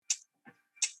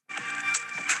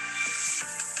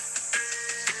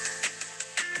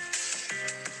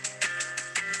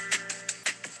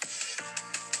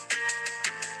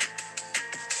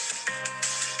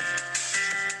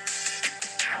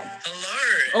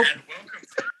Oh,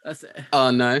 that's it.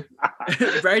 Oh no,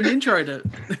 Braden introed it.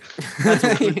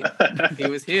 he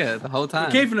was here the whole We're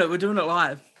time. keeping it. We're doing it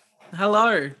live.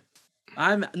 Hello.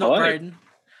 I'm not Hello. Braden.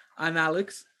 I'm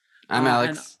Alex. I'm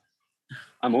Alex.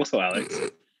 I'm also Alex.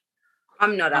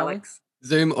 I'm not Alex.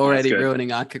 Zoom already That's good.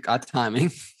 ruining our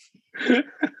timing.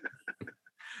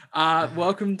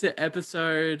 Welcome to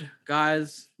episode,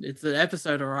 guys. It's an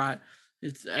episode, all right.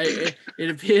 It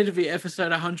appeared to be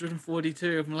episode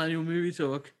 142 of Millennial Movie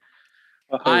Talk.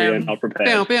 Oh, I yeah, am- not prepared.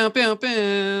 Bow, bow, bow,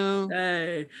 bow.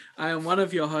 Hey, I am one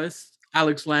of your hosts,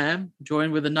 Alex Lamb,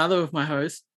 joined with another of my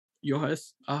hosts, your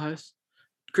host, our host,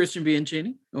 Christian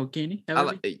Bianchini, or Keeney, I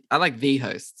like the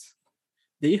hosts.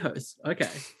 the host. Okay.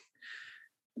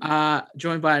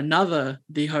 Joined by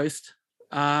the host,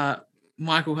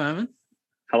 Michael Herman,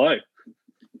 Hello.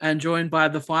 and joined by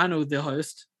the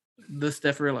host, the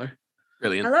Stepharillo.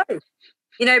 Brilliant. Hello.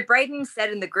 You know, Braden said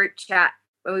in the group chat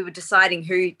when we were deciding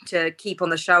who to keep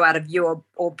on the show out of you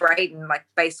or Braden, like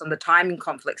based on the timing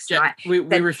conflicts Yeah, tonight. we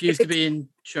Then refuse if to be in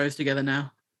shows together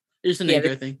now. It's an Yeah,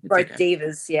 ego thing. It's Both okay.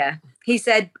 divas, yeah. He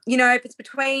said, you know, if it's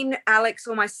between Alex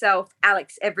or myself,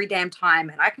 Alex every damn time.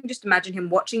 And I can just imagine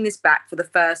him watching this back for the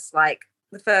first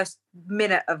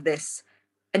minute of this.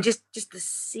 And just the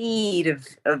seed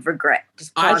of regret.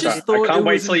 I piles just up. thought I can't it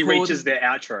wait was till he important- reaches their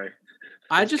outro.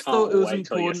 I just Can't thought it was wait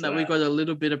till he gets important that to we that. got a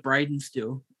little bit of Braden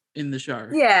still in the show.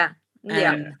 Yeah.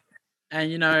 Yeah.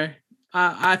 And you know,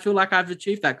 I feel like I've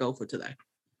achieved that goal for today.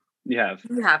 You have.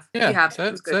 You have. Yeah, You have.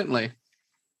 It was good. certainly.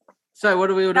 So what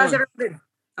are we all How's doing? everyone?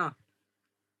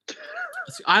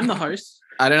 I'm the host.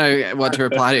 I don't know what to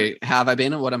reply to. How have I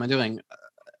been? What am I doing?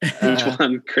 Which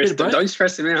one, Chris? both. Don't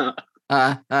stress him out.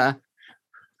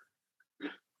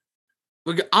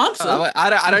 We got answer.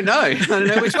 I don't know. I don't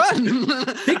know which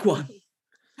one. Pick one.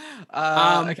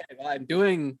 Okay, well, I'm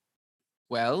doing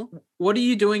well. What are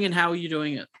you doing and how are you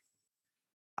doing it?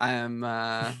 I'm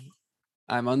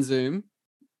on Zoom,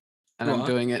 and I'm Right.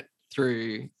 doing it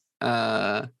through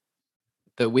the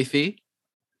Wi-Fi.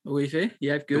 Wi-Fi?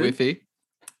 Yeah, The good. Wi-Fi,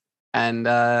 and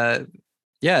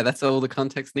yeah, that's all the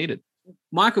context needed.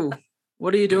 Michael,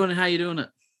 what are you doing and how are you doing it?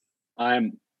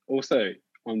 I'm also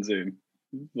on Zoom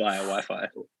via Wi-Fi.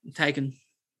 Taken.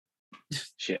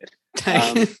 Shit.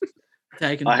 Taken.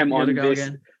 I am You gotta on go this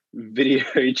again.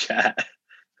 video chat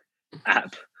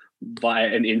app via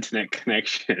an internet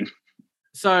connection.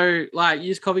 So, like, you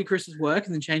just copy Chris's work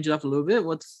and then change it up a little bit.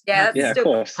 Yeah, that's Yeah, of still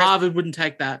course. Harvard wouldn't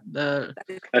take that. That's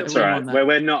we all don't right. want that.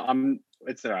 We're not.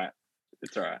 It's all right.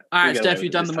 It's all right. All We right, get Steph, away you've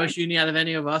with done it the this most uni out of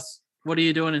any of us. What are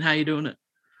you doing and how are you doing it?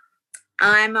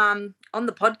 I'm on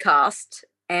the podcast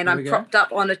and There I'm we go. propped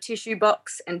up on a tissue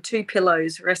box and two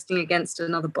pillows resting against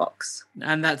another box.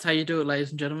 And that's how you do it,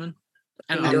 ladies and gentlemen.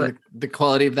 And You And do the, the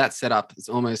quality of that setup is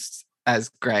almost as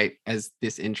great as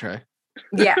this intro,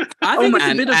 Yeah. I think it's a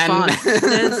And- bit of fun.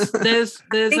 and- There's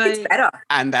I think it's a. better.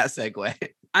 and that segue.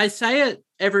 I say it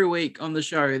every week on the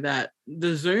show that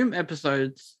the Zoom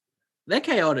episodes, they're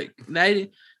chaotic.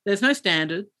 There's no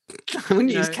standard. I wouldn't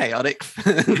You use know- chaotic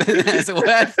as a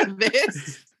word for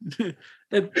this.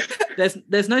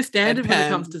 There's no standard when it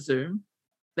comes Deadpan. to Zoom.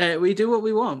 That we do what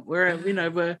we want. We're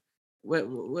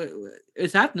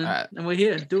it's happening Alright. and we're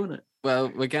here doing it.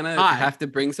 Well, we're gonna Hi. have to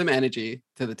bring some energy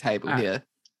to the table Alright. here.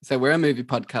 So we're a movie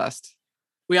podcast.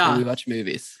 We And are. we watch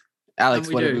movies. Alex,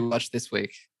 we what did do. we watch this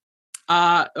week?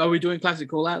 Are we doing classic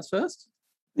call outs first?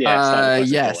 Yeah. start with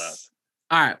classic Yes.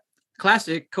 call-out. All right.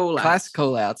 Classic call outs. Class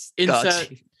call outs.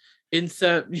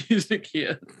 Insert music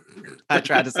here. I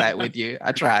tried to say it with you.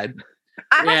 I tried.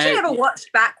 I've actually Yeah. never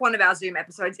watched back one of our Zoom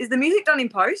episodes. Is the music done in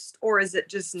post or is it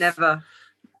just never?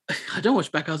 I don't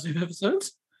watch back our Zoom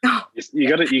episodes. You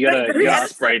gotta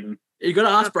Yes. ask Braden. You got to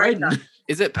ask Oh, great Braden.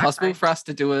 Is it possible Okay. for us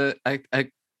to do a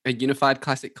unified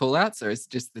classic call outs, or is it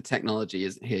just the technology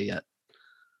isn't here yet?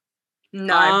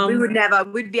 No, we Um, would never.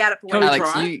 We'd be out of Can we point.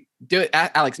 Alex, try? you do it.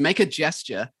 Alex, make a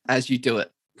gesture as you do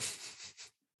it. It's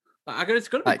got to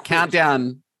be Like quick.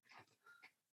 countdown.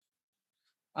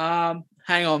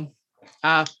 Hang on.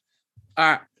 All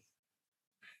right.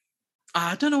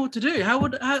 I don't know what to do.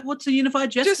 What's a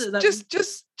unified gesture? Just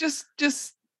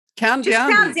count Just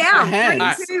down. count your down.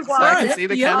 hands. Three, two, So I can one. see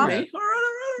the Yeah, camera. me.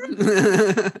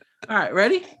 All right,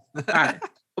 ready? All right.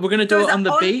 We're gonna do So it is on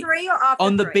the beat. three or after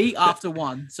On the three? beat after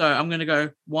one. So I'm gonna go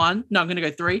one. No, I'm gonna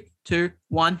go 3, 2,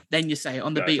 1. Then you say it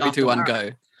on the Go. beat 3, after 2, 1, one.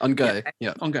 go. On go. Yeah.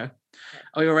 Yeah. On go.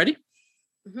 Are you all ready?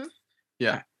 Mhm.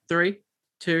 Yeah. 3,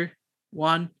 2,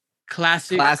 1.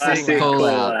 Classic. Classic call call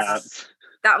out. outs.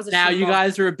 That was a Now you shit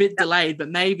guys are a bit delayed, but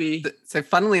maybe. So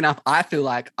funnily enough, I felt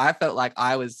like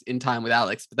I was in time with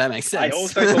Alex, but that makes sense. I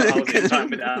also thought I was in time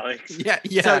with Alex. Yeah,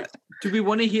 yeah. So, do we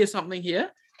want to hear something here?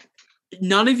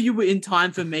 none of you were in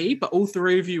time for me, but all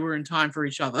three of you were in time for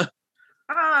each other.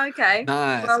 Oh, okay.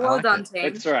 Nice. Well, I well like done, it. team.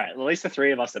 It's all right. At least the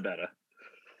three of us are better.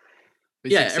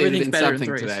 We Yeah, succeeded everything's in better in something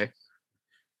threes. today.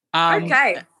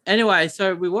 Okay. Anyway,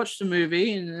 so we watched the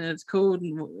movie, and it's called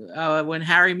When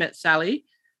Harry Met Sally.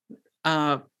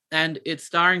 And it's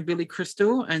starring Billy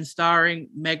Crystal and starring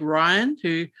Meg Ryan,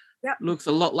 who looks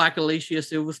a lot like Alicia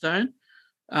Silverstone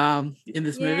in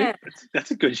this movie.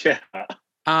 That's a good shout.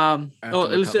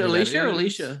 Is it Alicia or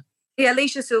Alicia? Yeah,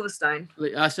 Alicia Silverstone.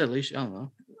 I said Alicia. I don't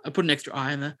know. I put an extra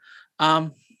I in there.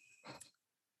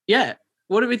 Yeah.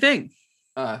 What do we think?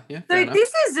 Yeah. So fair enough.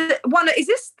 this is one. Is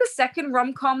this the second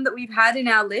rom-com that we've had in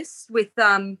our list, with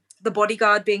The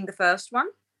Bodyguard being the first one?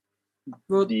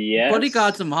 Well, Yes.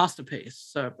 Bodyguard's a masterpiece.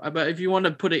 So, but if you want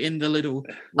to put it in the little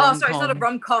Oh, sorry, it's not a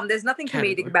rom-com. There's nothing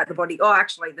comedic about The Body. Oh,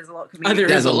 actually, there's a lot comedic. there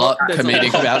There's is a lot there's a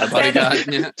comedic lot. about the bodyguard.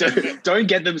 Yeah. Don't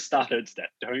get them started, Steph.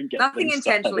 Don't get Nothing them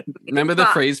started. intentionally. Remember the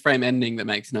But- freeze frame ending that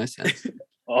makes no sense.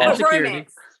 Oh, And But security.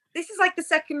 romance. This is like the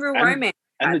second real And- romance.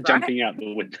 and the right? jumping out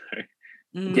the window.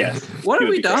 Mm. Yes. What have you we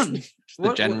would be done? Just the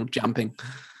What- general jumping.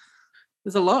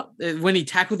 There's a lot. When he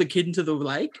tackled the kid into the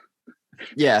lake.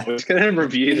 Yeah. I was going to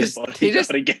review He this just- he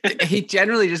just- again. He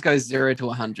generally just goes 0 to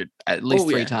 100 at least Oh,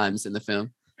 three yeah. times in the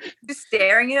film. Just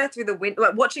staring at her through the window,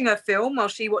 like watching her film while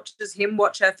she watches him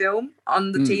watch her film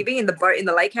on the Mm. TV in the boat in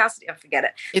the lake house. I forget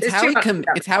it. It's There's how too he much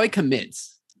stuff. it's how he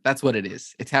commits. That's what it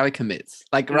is. It's how he commits.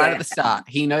 Like right Yeah. at the start,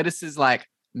 he notices like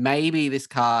maybe this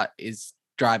car is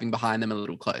driving behind them a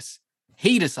little close.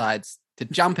 He decides to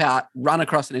jump out, run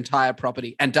across an entire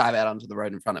property, and dive out onto the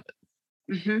road in front of it.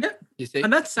 Mhm. You see?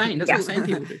 And that's sane. That's Yeah. what sane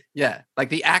people do. Yeah, like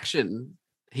the action.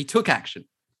 He took action.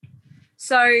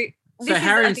 So, So this is,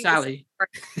 Harry I and think, Sally.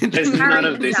 There's Harry none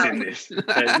of and this Sally. in this.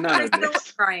 There's none of Crystal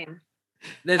this. Ryan.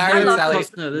 There's Harry no and love Sally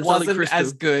Costner. There's only wasn't Crystal.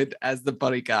 as good as the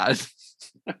bodyguard.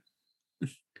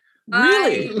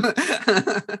 Really?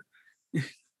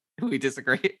 We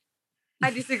disagree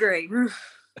I disagree.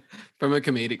 from a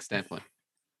comedic standpoint.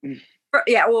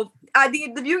 Yeah, well,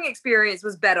 the viewing experience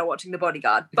was better watching The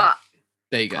Bodyguard, but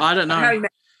There you go. I don't know.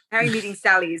 Harry Meeting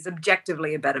Sally is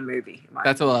objectively a better movie. in my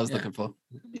That's all I was Yeah. looking for.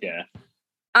 Yeah.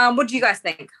 What do you guys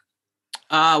think?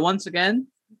 Once again,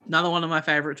 another one of my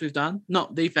favorites we've done.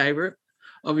 Not the favorite.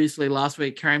 Obviously, last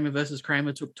week Kramer versus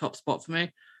Kramer took top spot for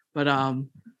me, but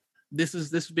this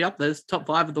would be up there. It's top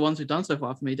 5 of the ones we've done so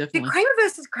far for me. Did Definitely Kramer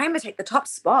versus Kramer take the top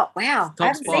spot? Wow. I top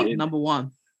haven't spot, seen- number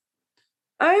 1.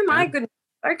 Oh my Yeah. goodness.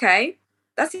 Okay.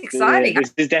 That's exciting.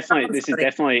 This is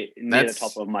definitely near the That's-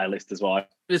 top of my list as well.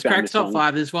 This Found crack's this top one.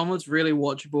 5. This one was really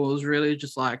watchable. It was really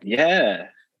just like Yeah.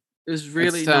 it was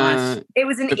really It's, nice. It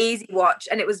was an easy watch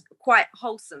and it was quite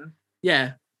wholesome.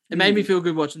 Yeah, it made Mm. me feel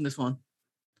good watching this one.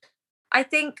 I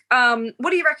think what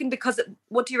do you reckon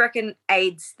what do you reckon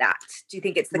aids that? Do you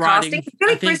think it's the Writing. casting?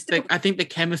 Billy I think Crystal, I think the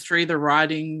chemistry, the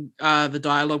writing, the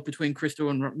dialogue between Crystal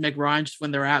and Meg Ryan, just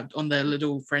when they're out on their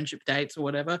little friendship dates or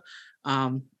whatever.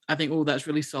 I think all that's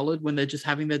really solid when they're just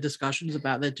having their discussions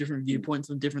about their different viewpoints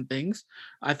on different things.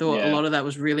 I thought a Yeah. lot of that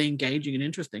was really engaging and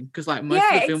interesting because like most Yeah, of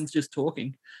the it's- film's just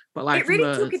talking, but like it really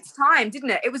from took its time,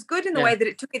 didn't it? It was good in the Yeah. way that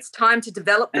it took its time to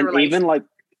develop the And relationship.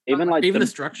 even like even the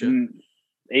structure.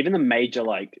 even the major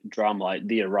like drama, like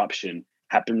the eruption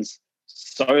happens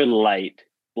so late.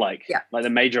 Like the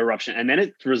major eruption, and then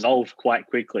it's resolved quite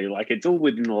quickly. Like it's all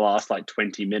within the last like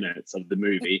 20 minutes of the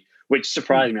movie, which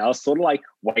surprised me. I was sort of like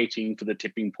waiting for the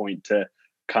tipping point to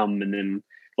come, and then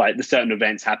like the certain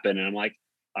events happen, and I'm like,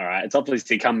 all right, it's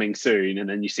obviously coming soon. And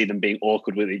then you see them being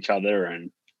awkward with each other,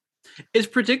 and It's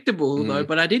predictable though,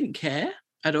 but I didn't care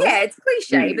at all. Yeah, it's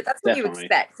cliche, but that's what you definitely.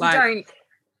 expect. You Like-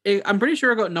 don't I'm pretty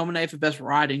sure I got nominated for best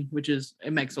writing, which is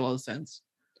it makes a lot of sense.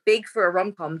 big for a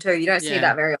rom-com too. You don't see Yeah.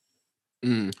 that very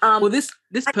often. Mm. Well, this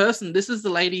person, this is the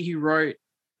lady who wrote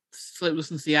Sleepless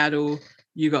in Seattle,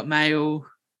 You Got Mail.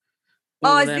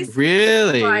 all Oh, of is them. this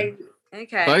Really? right?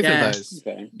 Okay. Both Yeah. of those.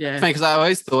 okay. Yeah. Because I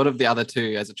always thought of the other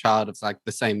two as a child. It's like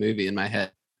the same movie in my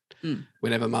head Mm.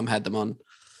 whenever mum had them on.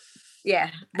 Yeah.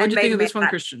 What do you think of this one, that.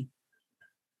 Christian?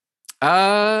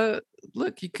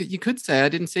 Look, you could say I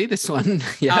didn't see this one.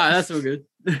 Yeah, yeah, that's all good.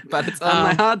 but it's on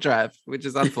my Um, hard drive, which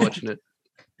is unfortunate.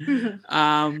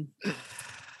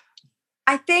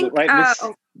 I think Wait, Miss-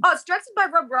 it's directed by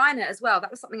Rob Reiner as well.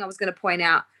 That was something I was going to point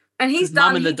out. And he's His mum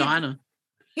done in the he did- diner.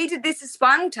 He did this as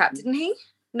Spinal Tap, didn't he?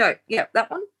 No, yeah,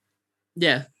 that one.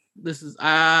 Yeah, this is.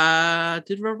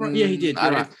 Did Rob? Yeah, he did. I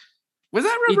You're don't- right. Was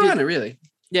that He Rob did. Reiner, really?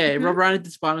 Yeah, Mhm. Rob Reiner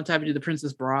did Spinal Tap. He did The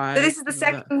Princess Bride. So this is the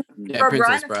all that. second Yeah, Rob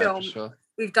Princess Reiner Bride film for sure.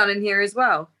 we've done in here as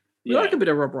well. We like a bit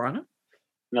of Rob Reiner.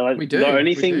 No, like, We do, The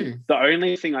only we thing, do. the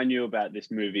only thing I knew about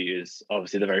this movie is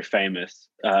obviously the very famous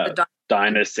The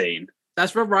diner scene.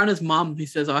 That's Rob Reiner's mum. He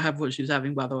says, "I have what she's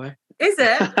having." By the way, Is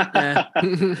it? Yeah.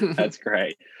 That's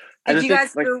great. Did you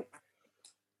guys feel?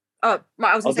 Oh,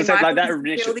 I was going to say like that Michael,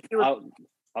 initial. that you were-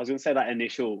 I was going to say that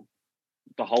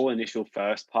the whole initial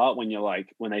first part when you're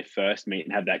like when they first meet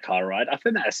and have that car ride. I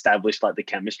think that established like the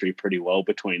chemistry pretty well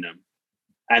between them,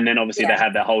 and then obviously they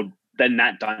have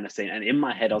that diner scene. And in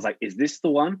my head, I was like, "Is this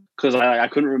the one?" Because I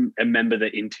couldn't remember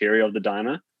the interior of the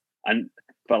diner,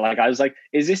 but like I was like,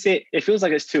 "Is this it?" It feels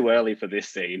like it's too early for this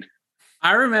scene.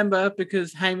 I remember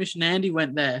because Hamish and Andy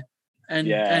went there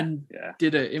and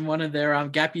did it in one of their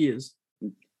gap years.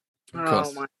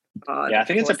 Oh my god! Yeah, I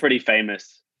think it's a pretty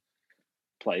famous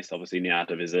place, obviously now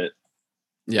to visit.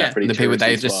 Yeah, the people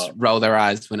they just roll their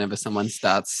eyes whenever someone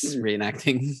starts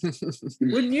reenacting.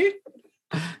 Wouldn't you?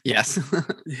 Yes.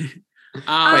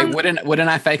 Wait, wouldn't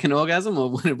I fake an orgasm or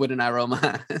wouldn't I roll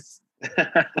my eyes?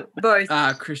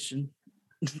 Both. Christian.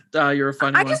 You're a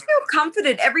funny one. I just feel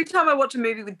comforted every time I watch a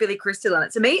movie with Billy Crystal in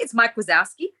it. To me, it's Mike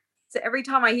Wazowski. So every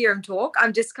time I hear him talk,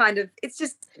 I'm just kind of. It's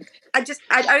just. I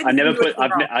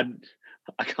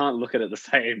can't look at it the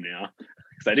same now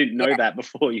because I didn't know that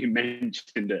before you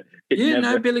mentioned it. You didn't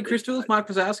know Billy Crystal is Mike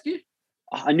Wazowski?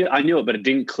 I knew it, but it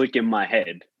didn't click in my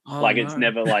head. It's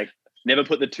never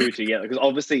put the two together because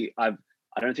obviously I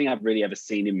don't think I've really ever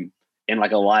seen him in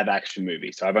like a live action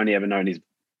movie. So I've only ever known his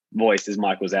voice as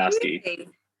Mike Wazowski. Really?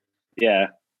 Yeah.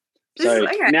 So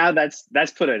now that's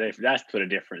put a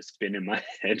different spin in my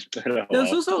head.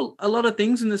 There's also a lot of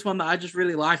things in this one that I just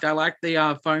really liked. I liked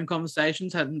the phone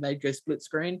conversations, having they go split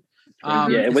screen.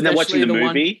 When they're watching the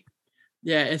movie.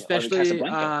 Especially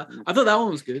I thought that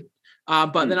one was good.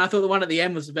 But then I thought the one at the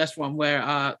end was the best one,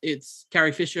 where it's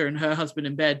Carrie Fisher and her husband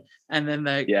in bed, and then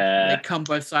they come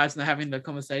both sides and they're having the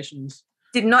conversations.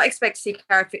 Did not expect to see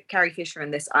Carrie Fisher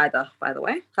in this either. By the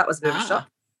way, that was a bit of a shock.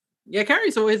 Yeah,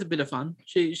 Carrie's always a bit of fun.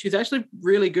 She's actually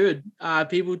really good.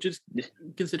 People just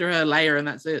consider her Leia, and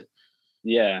that's it.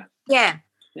 Yeah. I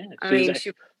mean,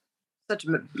 she's such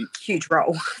a huge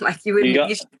role. Like you wouldn't.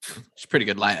 She's pretty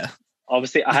good Leia.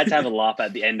 Obviously, I had to have a laugh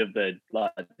at the end of the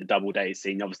double date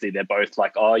scene. Obviously, they're both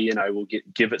like, "Oh, we'll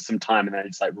give it some time," and then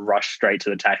it's like rush straight to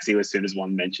the taxi as soon as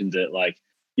one mentions it. Like,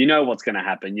 what's going to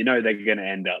happen. They're going to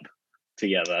end up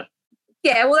together.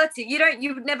 Yeah, well, that's it.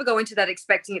 You would never go into that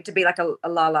expecting it to be like a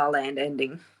La La Land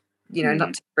ending.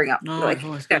 Not to bring up. No, I've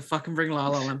always got to fucking bring La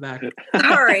La Land back.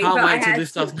 Sorry, can't wait till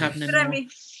this doesn't happen anymore.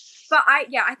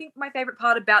 I think my favorite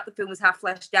part about the film was how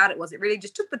fleshed out it was. It really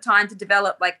just took the time to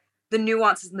develop like the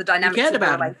nuances and the dynamics. You cared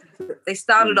about it. They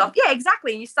started off,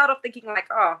 exactly. You start off thinking like,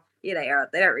 oh, yeah,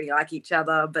 they don't really like each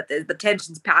other, but the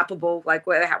tension's palpable. Like,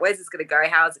 where's this going to go?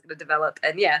 How is it going to develop?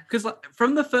 And because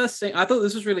from the first scene, I thought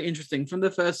this was really interesting. From the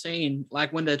first scene,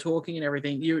 like when they're talking and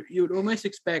everything, you would almost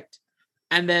expect,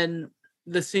 and then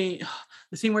the scene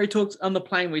where he talks on the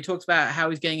plane, where he talks about how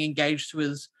he's getting engaged to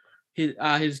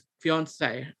his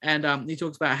fiance, and he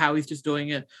talks about how he's just doing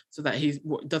it so that he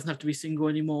doesn't have to be single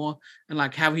anymore, and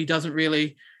like how he doesn't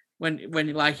really. When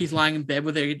like he's lying in bed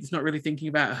with her, he's not really thinking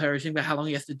about her. He's thinking about how long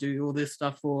he has to do all this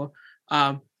stuff for.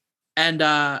 And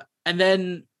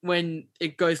then when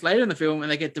it goes later in the film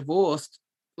and they get divorced,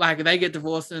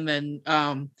 and then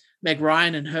Meg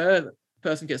Ryan and her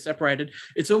person get separated,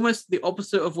 it's almost the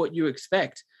opposite of what you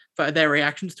expect for their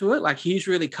reactions to it. Like he's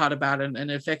really cut about it and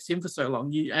it affects him for so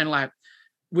long.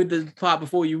 With the part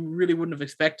before, you really wouldn't have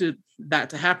expected that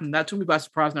to happen. That took me by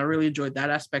surprise, and I really enjoyed that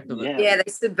aspect of it. Yeah, they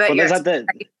subvert your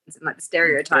expectations and like the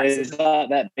stereotypes. There's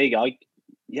the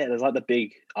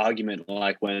big argument,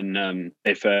 like when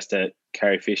they first at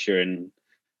Carrie Fisher and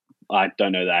I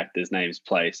don't know the actor's name's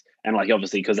place, and like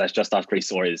obviously because that's just after he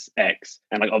saw his ex,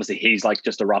 and like obviously he's like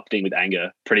just erupting with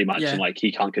anger pretty much, and like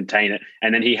he can't contain it,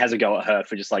 and then he has a go at her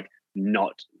for just like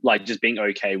not like just being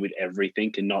okay with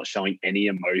everything and not showing any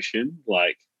emotion.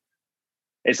 Like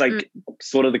it's like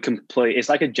sort of it's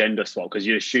like a gender swap, because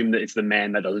you assume that it's the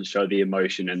man that doesn't show the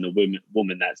emotion and the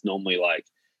woman that's normally like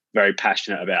very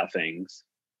passionate about things.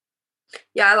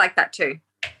 Yeah, I like that too.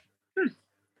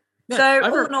 Yeah, so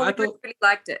all in all, I really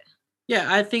liked it.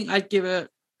 Yeah, I think I'd give it,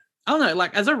 I don't know,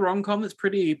 like as a rom-com, it's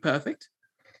pretty perfect.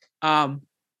 But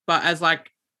as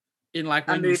like in like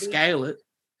when you scale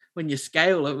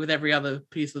it with every other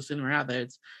piece of cinema out there,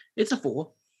 it's a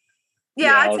 4.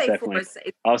 Yeah, I'd say 4.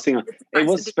 I was thinking it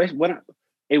was special when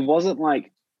it wasn't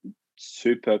like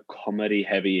super comedy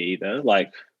heavy either.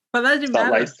 Like, but that didn't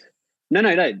matter. Like, no.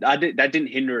 That didn't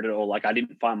hinder it at all. Like, I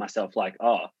didn't find myself like,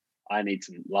 oh, I need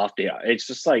some laughter here. It's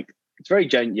just like it's very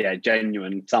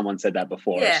genuine. Someone said that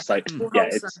before. Yeah, it's like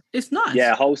it's nice.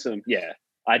 Yeah, wholesome. Yeah,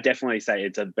 I definitely say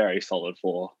it's a very solid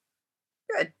 4.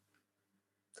 Good.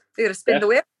 So you got to spin the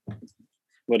wheel.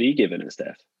 What are you giving it,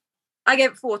 Steph? I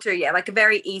gave it 4 too. Yeah, like a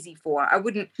very easy 4. I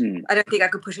wouldn't. I don't think I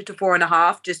could push it to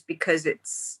 4.5 just because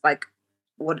it's like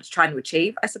what it's trying to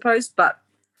achieve, I suppose. But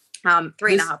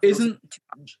 3.5 isn't too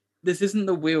much. This isn't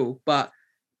the wheel, but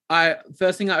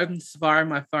first thing I opened Safari on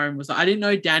my phone was I didn't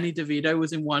know Danny DeVito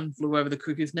was in One Flew Over the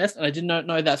Cuckoo's Nest, and I did not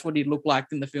know that's what he looked like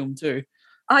in the film too.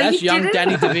 Oh, that's young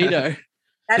Danny DeVito.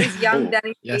 That is young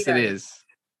Danny DeVito. Yes, it is.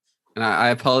 And I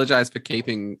apologize for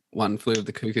keeping One Flew Over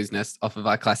the Cuckoo's Nest off of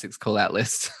our classics call-out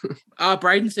list.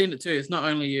 Braden's seen it too. It's not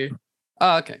only you.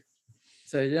 Oh, okay.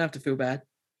 So you don't have to feel bad.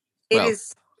 It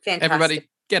is fantastic. Everybody,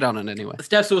 get on it anyway.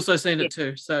 Steph's also seen it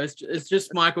too. So it's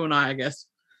just Michael and I guess.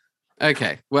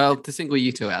 Okay. Well, to single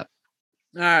you two out.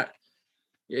 All right.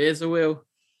 Here's the wheel.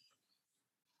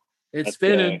 It's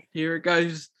spinning. Here it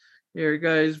goes. Here it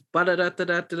goes.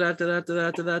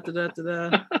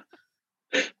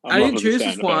 I didn't choose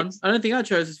this one. I don't think I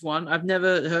chose this one. I've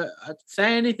never heard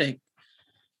say anything.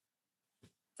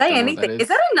 Say anything. Is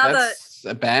that another? That's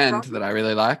a band that I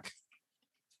really like.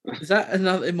 Is that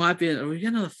another? It might be. Are we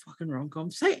getting another fucking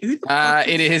rom-com? Say who?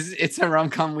 It is. It's a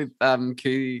rom-com with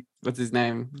what's his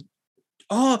name?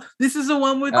 Oh, this is the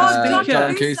one with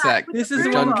John Cusack. This is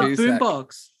the one with the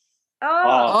boombox.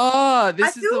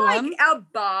 This is the one. I feel like our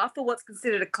bar for what's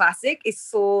considered a classic is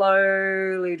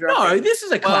slowly dropping. No, this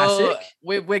is a classic.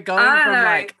 We're going from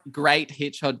like great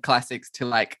Hitchcock classics to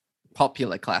like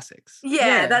popular classics.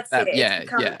 Yeah, that's it. Yeah.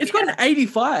 It's got an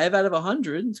 85 out of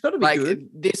 100. It's got to be like, good.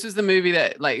 This was the movie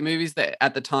that, like, movies that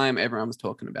at the time everyone was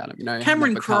talking about them. You know,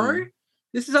 Cameron Crowe.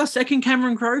 This is our second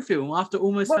Cameron Crowe film after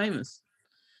Almost Famous.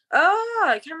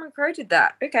 Oh, Cameron Crowe did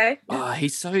that. Okay. Oh,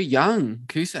 he's so young,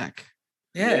 Cusack.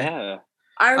 Yeah.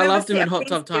 I loved him in Hot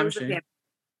Tub Time Machine.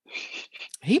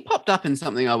 He popped up in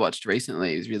something I watched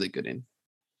recently. He was really good in.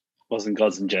 Wasn't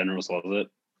Gods and Generals, was it?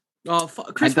 Oh,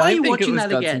 Chris, why are you watching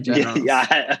that again?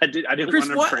 Yeah, I didn't Chris,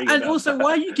 want to bring it and up. also,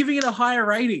 why are you giving it a higher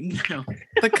rating now?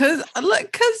 Because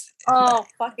oh,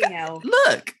 fucking hell.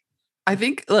 Look, I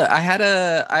had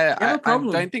I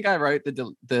don't think I wrote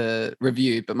the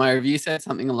review, but my review said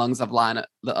something along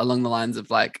the lines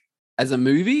of like, as a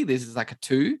movie, this is like a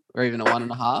 2 or even a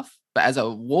 1.5. But as a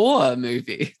war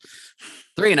movie,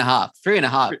 3.5.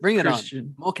 Bring it on.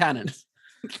 More cannons.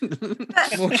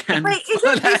 More cannons. Wait,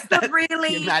 isn't this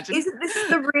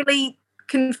the really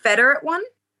Confederate one?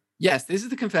 Yes, this is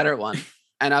the Confederate one.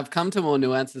 And I've come to more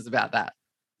nuances about that.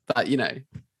 But you know,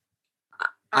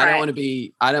 I don't want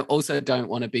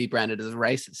to be branded as a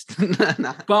racist.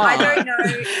 But I don't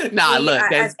know. Nah, look,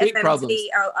 there's big FMT problems.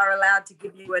 Are allowed to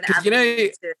give you an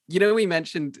you know, we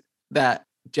mentioned that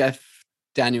Jeff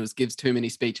Daniels gives too many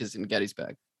speeches in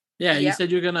Gettysburg. Yeah, you said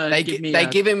you're gonna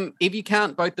give him, if you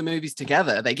count both the movies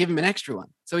together, they give him an extra one.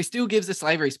 So he still gives a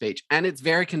slavery speech, and it's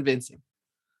very convincing.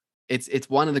 It's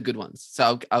one of the good ones.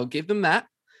 So I'll give them that.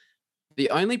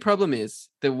 The only problem is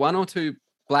the 1 or 2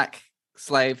 black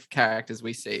slave characters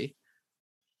we see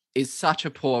is such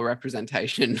a poor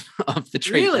representation of the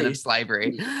treatment of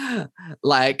slavery.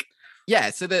 Like, yeah,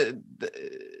 so the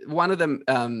one of them,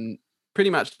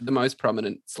 pretty much the most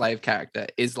prominent slave character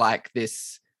is like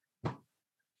this.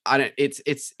 It's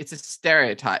a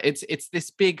stereotype. It's this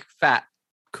big fat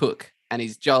cook, and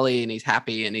he's jolly and he's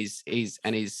happy and he's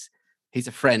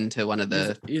a friend to one of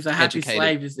the. He's a happy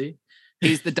slave, is he?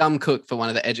 He's the dumb cook for one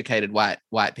of the educated white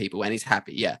people, and he's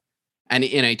happy. Yeah. And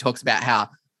he talks about how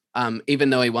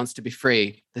even though he wants to be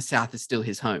free, the South is still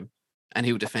his home, and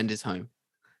he will defend his home.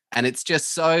 And it's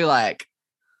just so like,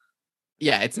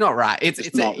 yeah, it's not right.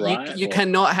 It's not right, you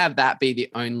cannot have that be the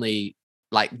only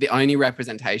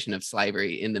representation of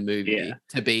slavery in the movie,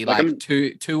 to be like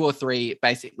two or three,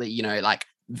 basically, you know, like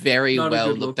very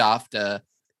well looked after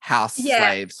house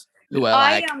slaves who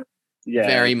are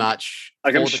very much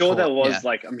like, I'm sure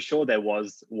there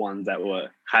was ones that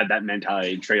had that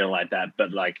mentality, treated like that,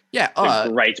 but like the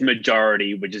great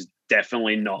majority were just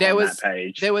definitely not on that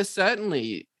page. There was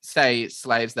certainly, say,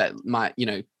 slaves that might, you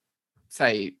know,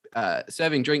 say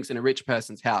serving drinks in a rich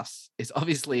person's house is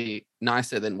obviously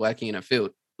nicer than working in a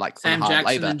field like Sam hard Jackson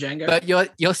labor. and Django. But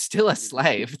you're still a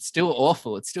slave. It's still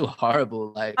awful. It's still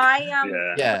horrible. Like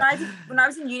when I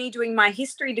was in uni doing my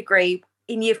history degree,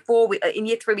 in year 3 we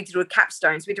did a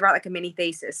capstone, so we had to write like a mini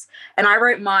thesis, and I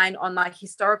wrote mine on like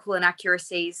historical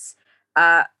inaccuracies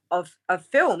of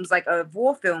films, like of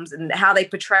war films, and how they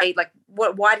portrayed, like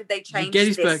why did they change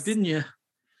Gettysburg, this? didn't you?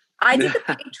 I did the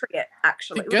Patriot,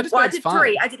 actually. I did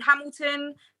 3. I did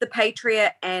Hamilton, the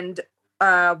Patriot, and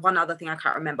one other thing I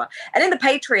can't remember. And in the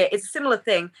Patriot, it's a similar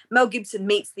thing. Mel Gibson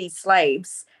meets these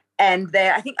slaves, and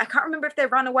I can't remember if they're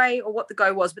runaway or what the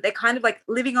go was, but they're kind of like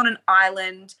living on an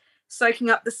island, soaking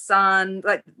up the sun.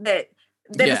 Like they've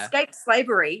escaped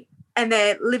slavery, and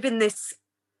they live in this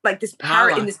like this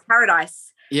in this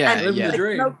paradise. Yeah, and, living the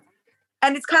dream.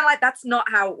 And it's kind of like that's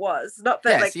not how it was. Not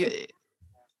that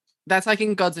that's like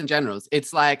in Gods and Generals.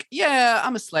 It's like, yeah,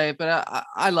 I'm a slave, but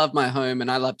I love my home and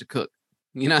I love to cook.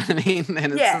 You know what I mean?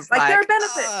 And it's just like there are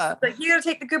benefits. Like you gotta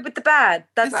take the good with the bad.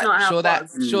 That's not how it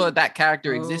was. Sure, that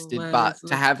character existed, but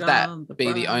to have that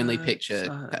be the only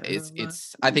picture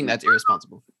it's I think that's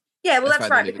irresponsible. Yeah, well, that's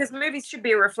right, because movies should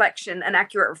be an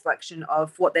accurate reflection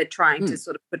of what they're trying to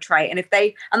sort of portray. And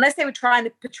unless they were trying to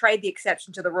portray the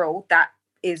exception to the rule, that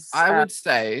is. I would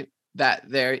say that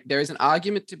there is an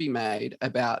argument to be made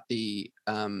about the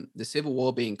Civil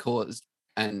War being caused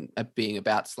and being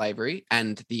about slavery,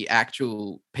 and the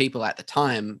actual people at the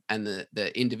time and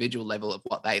the individual level of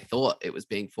what they thought it was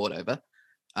being fought over.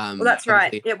 Well, that's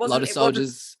right. A lot of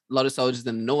soldiers in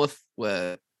the North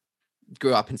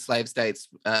grew up in slave states.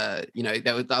 There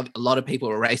was a lot of people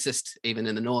were racist even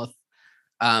in the North.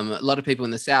 A lot of people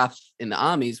in the South in the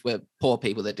armies were poor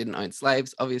people that didn't own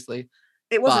slaves, obviously.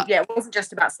 It wasn't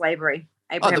just about slavery.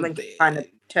 Abraham Lincoln trying to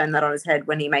turn that on his head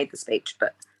when he made the speech,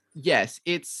 but yes,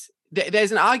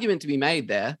 there's an argument to be made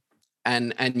there,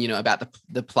 and about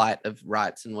the plight of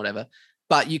rights and whatever,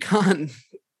 but you can't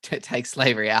take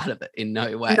slavery out of it in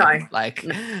no way.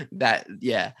 That,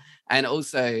 yeah. And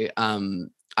also,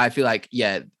 I feel like,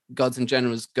 Gods and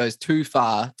Generals goes too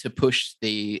far to push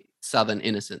the Southern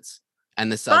innocence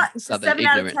and the Southern ignorance. 7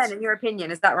 out of 10, in your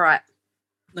opinion, is that right?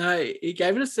 No, he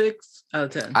gave it a 6 out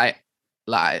of 10. I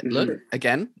look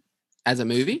again as a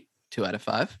movie, 2 out of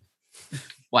 5,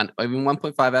 even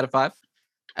 1.5 out of 5.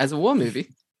 As a war movie,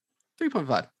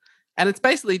 3.5. And it's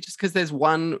basically just because there's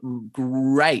one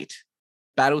great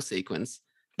battle sequence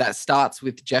that starts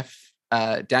with Jeff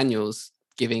Daniels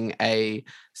giving a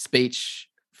speech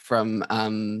from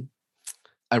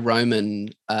a Roman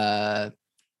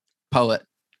poet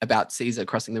about Caesar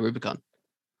crossing the Rubicon.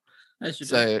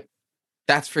 So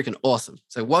that's freaking awesome.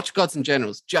 So watch Gods and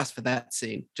Generals just for that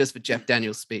scene, just for Jeff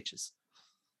Daniels' speeches.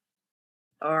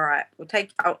 All right, we'll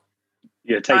take.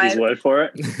 Yeah, take his word for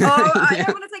it. I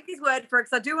don't want to take his word for it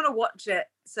because I do want to watch it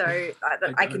so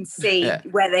that I can see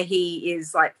whether he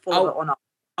is like for it or not.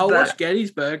 I'll watch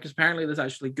Gettysburg because apparently that's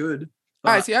actually good.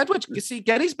 All right,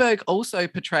 Gettysburg also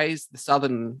portrays the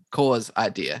Southern cause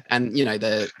idea and,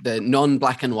 the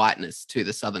non-black and whiteness to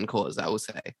the Southern cause, I will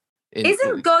say.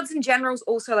 Isn't Gods and Generals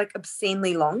also like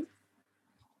obscenely long?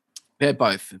 They're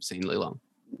both obscenely long.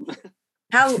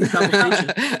 How?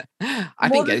 I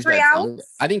think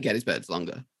Gettysburg's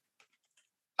longer.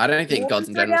 I don't think Gods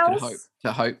and Generals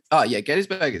could hope. Oh yeah,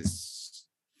 Gettysburg is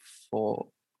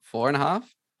 4.5.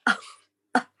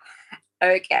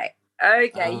 Okay.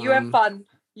 You have fun.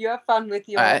 You have fun with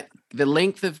your. The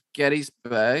length of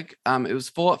Gettysburg. It was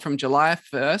fought from July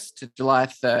 1st to July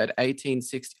 3rd,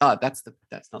 1860. Oh, that's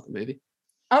not the movie.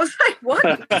 I was like, what?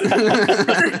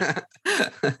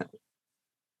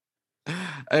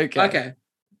 Okay.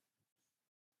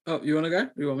 Oh, you want to go?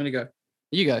 You want me to go?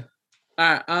 You go.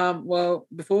 All right. Well,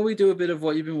 before we do a bit of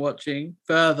what you've been watching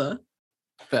further.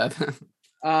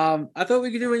 I thought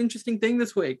we could do an interesting thing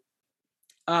this week.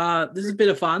 This is a bit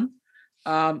of fun.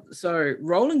 So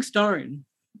Rolling Stone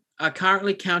are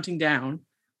currently counting down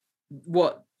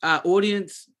what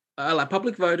audience,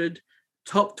 public voted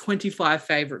top 25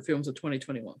 favorite films of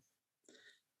 2021.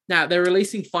 Now they're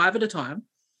releasing 5 at a time.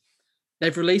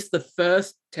 They've released the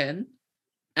first 10,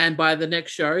 and by the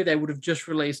next show, they would have just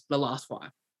released the last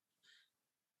 5.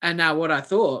 And now what I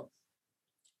thought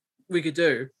we could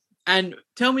do, and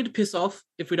tell me to piss off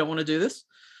if we don't want to do this,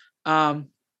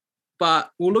 but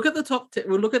we'll look at the top 10,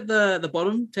 we'll look at the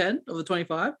bottom 10 of the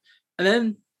 25, and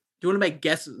then do you want to make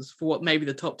guesses for what maybe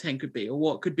the top 10 could be or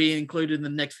what could be included in the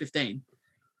next 15?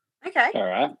 Okay. All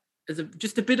right.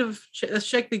 Just a bit of, let's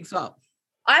shake things up.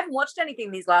 I haven't watched anything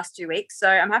these last 2 weeks, so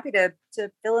I'm happy to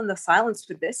fill in the silence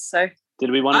with this. So, did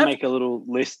we want to make a little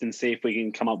list and see if we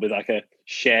can come up with like a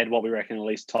shared what we reckon at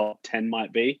least top 10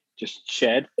 might be? Just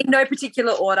shared in no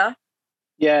particular order.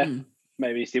 Yeah,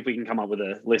 maybe see if we can come up with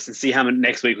a list and see how many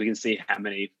next week we can see how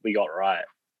many we got right.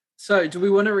 So, do we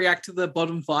want to react to the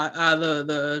bottom 5?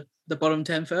 The bottom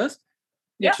 10 first?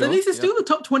 Yeah. So these are still the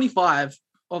top 25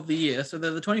 of the year. So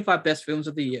they're the 25 best films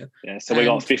of the year. Yeah. So we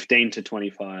got 15 to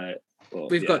 25.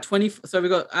 We've got 20. So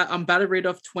we've got, I'm about to read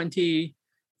off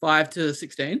 25 to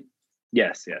 16.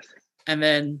 Yes. And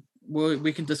then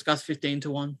we can discuss 15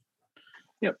 to 1.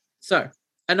 Yep. So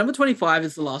at number 25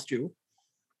 is The Last Duel,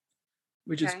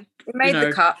 which is, it made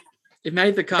the cut. It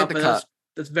made the cut, but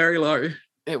that's very low.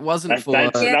 It wasn't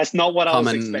that's not what I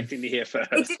was expecting to hear first.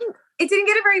 It didn't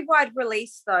get a very wide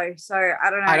release though, so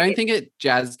I don't know. I don't think it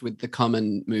jazzed with the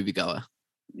common moviegoer.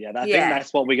 Yeah, I think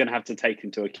that's what we're going to have to take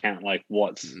into account. Like,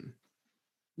 what's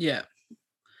Yeah.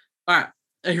 All right.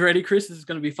 Are you ready, Chris? This is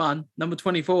going to be fun. Number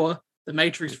 24, The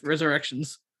Matrix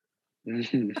Resurrections.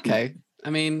 Okay. I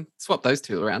mean, swap those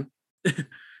two around.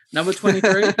 Number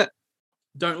 23,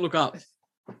 Don't Look Up.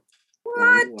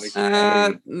 What?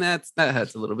 That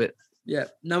hurts a little bit. Yeah.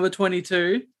 Number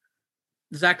 22,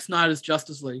 Zack Snyder's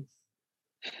Justice League.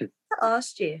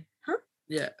 Last year, huh?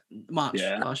 Yeah. March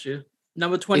Yeah. last year.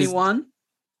 Number 21.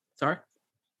 Sorry.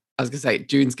 I was going to say,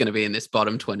 June's going to be in this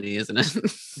bottom 20, isn't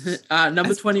it?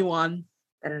 Number 21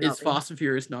 Better is not be. Fast and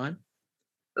Furious 9.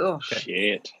 Oh,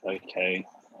 Shit. Okay.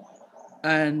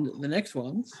 And the next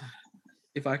ones,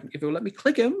 if it will let me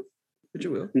click them, which it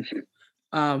will.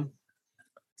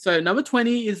 So number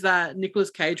 20 is that Nicolas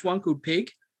Cage one called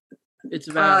Pig. It's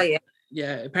about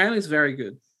yeah, apparently it's very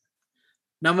good.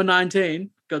 Number 19,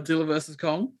 Godzilla vs.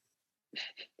 Kong.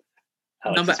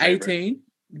 Number 18,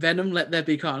 Venom, Let There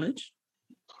Be Carnage.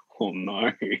 Oh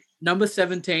no. Number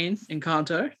 17,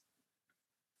 Encanto.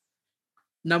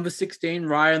 Number 16,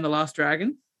 Raya and the Last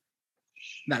Dragon.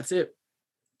 That's it.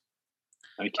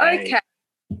 Okay.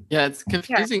 Yeah, it's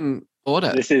confusing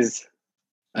order. This is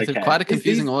It's quite a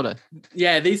confusing order.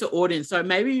 Yeah, these are audience. So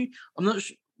maybe I'm not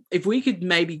sure if we could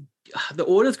maybe the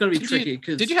order's going to be tricky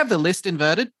because did you have the list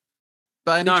inverted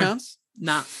by any chance?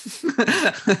 Nah.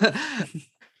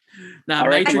 I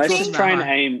reckon Matrix let's just try and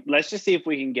aim. Let's just see if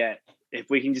we can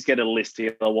just get a list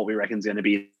here of what we reckon is going to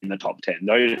be in the top 10.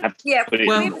 Don't have to put it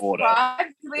in order.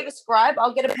 Do we have a scribe?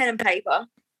 I'll get a pen and paper.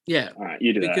 Yeah. All right,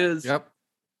 you do because that.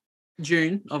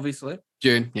 June, obviously.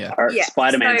 June, yeah.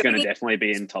 Spider-Man's going to definitely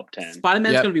be in top 10.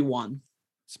 Spider-Man's going to be 1.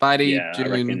 Spidey, June. I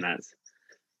reckon that's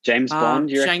James Bond.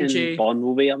 Do you reckon Shang-Chi. Bond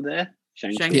will be up there?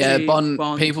 Shang-Chi, yeah, Bond.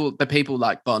 Bond. The people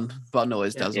like Bond. Bond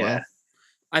always does well.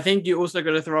 I think you also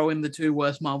got to throw in the 2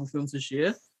 worst Marvel films this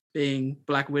year, being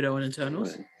Black Widow and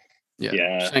Eternals.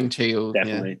 Yeah. Shang-Chi will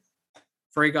definitely.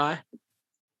 Free Guy.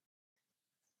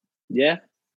 Yeah.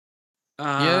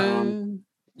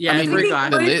 Yeah, I mean, Free Guy.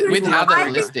 With how the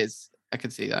list is, I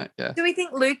can see that. Yeah. Do we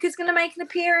think Luke is going to make an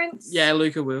appearance? Yeah,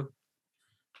 Luca will.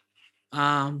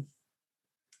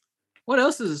 What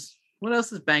else is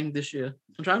banged this year?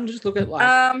 I'm trying to just look at like.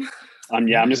 I'm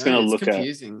just going to look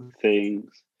confusing. at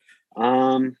things.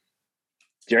 Do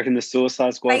you reckon the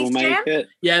Suicide Squad will make it?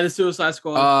 Yeah, the Suicide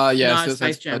Squad. Oh, yeah, no,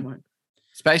 Space Jam won't.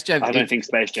 Space Jam. I don't think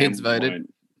Space Jam kids voted.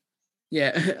 Won't.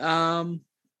 Yeah.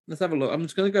 Let's have a look. I'm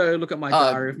just going to go look at my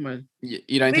diary of my.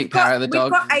 You don't think Power of the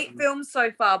Dog? We've got 8 films so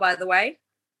far, by the way.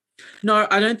 No,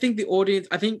 I don't think the audience.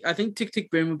 I think Tick Tick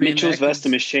Boom will be Mitchell's in there. vs. the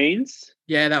Machines.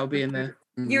 Yeah, that will be in there.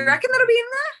 You reckon that'll be in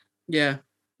there? Yeah.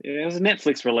 Yeah, it was a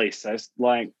Netflix release, so it's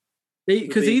like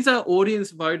because these are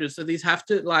audience voters, so these have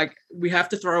to we have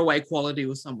to throw away quality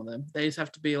with some of them. They just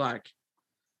have to be like,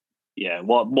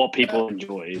 what people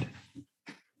enjoyed.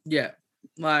 Yeah,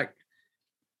 like.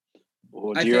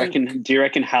 Or do you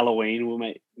reckon Halloween will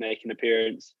make an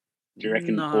appearance? Do you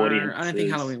reckon audience? I don't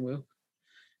think Halloween will.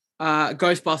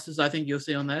 Ghostbusters, I think you'll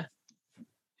see on there.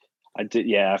 I did.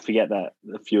 Yeah, I forget that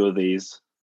a few of these.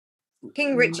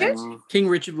 King Richard. King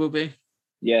Richard will be.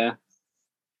 Yeah.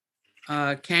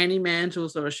 Candyman's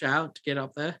also a shout to get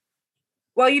up there.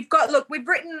 Well, we've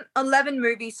written 11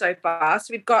 movies so far,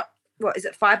 so we've got what is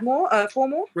it? 5 more? 4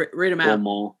 more. Read them out. 4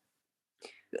 more.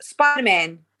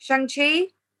 Spider-Man, Shang-Chi,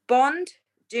 Bond,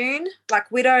 Dune,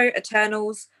 Black Widow,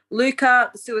 Eternals,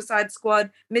 Luca, The Suicide Squad,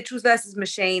 Mitchell's vs.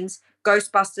 Machines,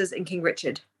 Ghostbusters, and King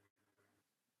Richard.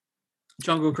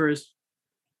 Jungle Cruise.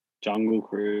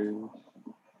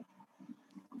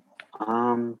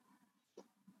 I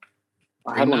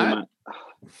had one.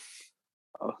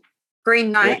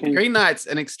 Green Knight. Green Knight's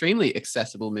an extremely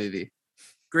accessible movie.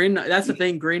 Green Knight. That's the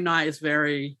thing. Green Knight is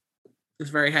very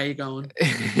how you going.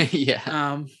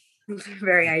 Yeah.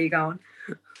 Very how you going.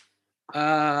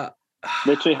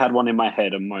 Literally had one in my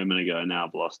head a moment ago. Now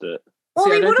I've lost it.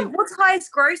 Ollie, what's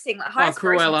highest grossing? Like highest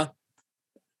Cruella.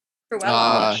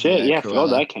 Oh shit! Yeah, I forgot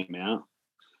Cruella. that came out.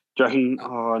 Do you reckon?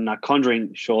 Oh no,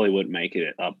 Conjuring surely wouldn't make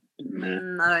it up.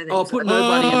 No, I don't think put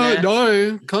nobody in there.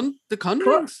 No,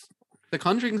 the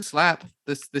Conjuring slap.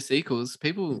 The sequels.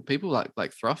 People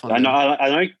like froth on. I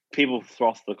know people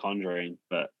froth the Conjuring,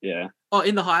 but yeah. Oh,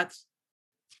 In the Heights.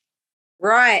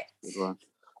 Right.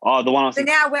 Oh, the one I was. So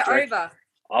now we're over.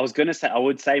 I was gonna say I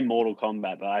would say Mortal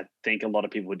Kombat, but I think a lot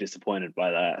of people were disappointed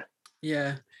by that.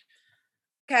 Yeah.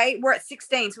 Okay, we're at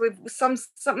 16, so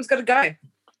something's got to go.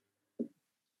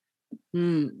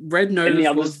 Red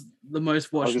Notice was the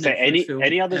most watched. I was gonna say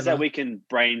any others that we can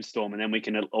brainstorm, and then we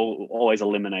can always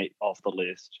eliminate off the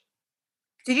list.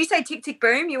 Did you say Tick Tick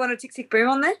Boom? You want a Tick Tick Boom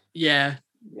on there? Yeah.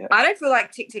 I don't feel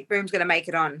like Tick Tick Boom's going to make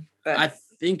it on, but I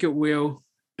think it will.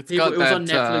 It was on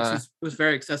Netflix. It was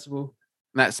very accessible.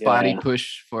 That Spidey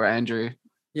push for Andrew.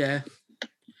 Yeah.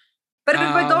 But if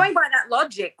we're going by that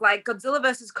logic, like Godzilla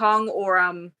versus Kong or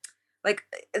like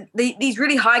these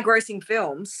really high grossing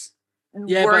films.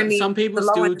 Yeah, but some people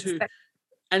still too.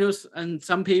 And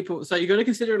some people, so you got to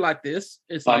consider it like this.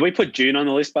 It's like we put Dune on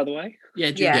the list, by the way.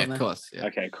 Yeah, Dune. Yeah, of course. Yeah.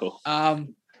 Okay, cool.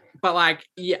 But like,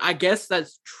 yeah, I guess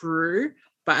that's true.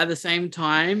 But at the same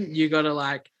time, you got to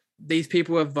like, these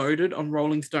people have voted on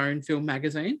Rolling Stone Film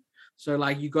Magazine. So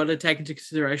like, you got to take into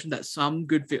consideration that some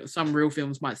real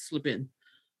films might slip in.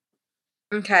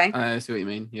 Okay. I see what you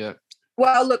mean. Yeah.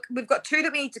 Well, look, we've got two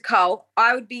that we need to cull.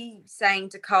 I would be saying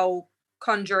to cull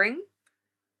Conjuring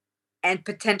and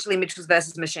potentially Mitchell's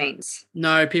versus Machines.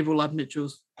 No, people love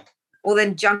Mitchell's. Well,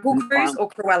 then Jungle Cruise or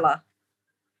Cruella.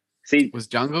 See, was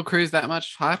Jungle Cruise that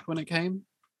much hype when it came?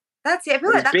 That's it. I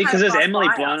feel like that's because there's Emily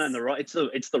Blunt and The Rock. It's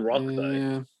The Rock though.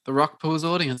 Yeah, The Rock pulls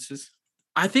audiences.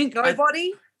 I think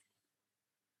Nobody.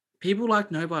 People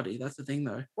like Nobody. That's the thing,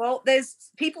 though. Well, there's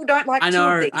people don't like. I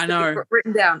know.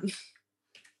 Written down.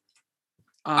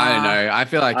 I don't know. I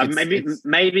feel like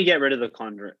maybe get rid of The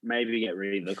Conjuring.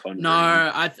 No,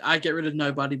 I get rid of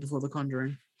Nobody before The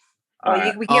Conjuring. We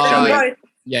get rid of both.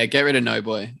 Yeah, get rid of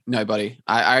Nobody.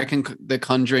 I reckon The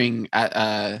Conjuring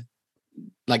at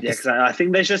because I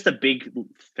think there's just a big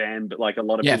fan, but like a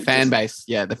lot of fan base.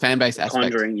 Yeah, the fan base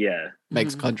aspect. Conjuring,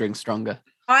 makes Conjuring stronger.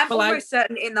 I'm almost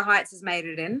certain In the Heights has made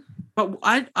it in. But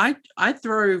I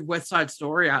throw West Side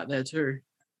Story out there too.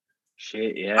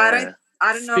 Shit, yeah.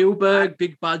 I don't know. Spielberg,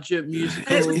 big budget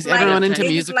musicals. Is everyone into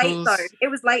musicals? It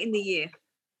was late in the year.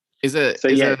 Is it? So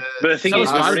but the thing is,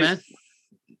 Spider-Man.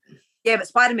 Yeah, but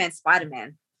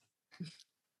Spider-Man.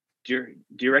 Do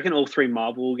you reckon all three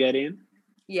Marvel will get in?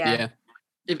 Yeah.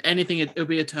 If anything, it'll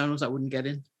be Eternals that wouldn't get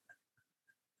in.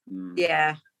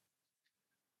 Yeah.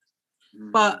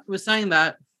 But we're saying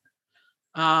that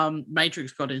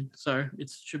Matrix got in, so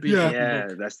it should be. Yeah,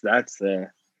 that's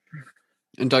there.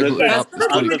 And don't look up.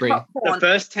 The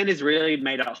first 10 is really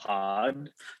made it hard.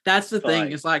 That's the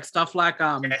thing. It's like stuff like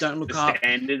Don't Look Up.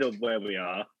 Standard of where we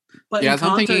are. But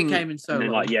Encanto came in so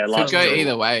low. Could go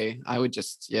either way. I would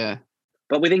just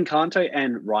But with Encanto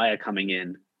and Raya coming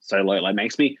in so low, like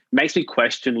makes me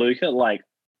question Luca. Like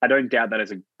I don't doubt that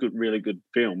it's a really good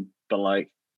film, but like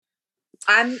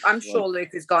I'm sure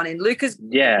Luca's gone in. Luca's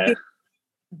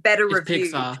better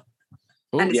reviewed. Pixar.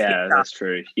 Yeah, that's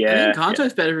true. Yeah,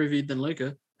 Encanto's better reviewed than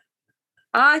Luca.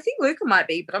 I think Luca might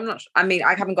be, but I'm not. I mean,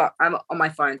 I'm on my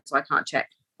phone, so I can't check.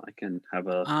 I can have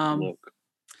a look.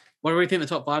 What do we think the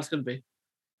top 5 is going to be?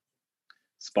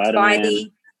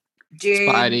 Spidey,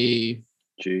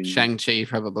 June, Shang-Chi,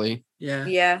 probably.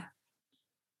 Yeah.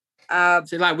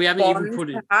 So like we haven't even put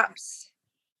it. Perhaps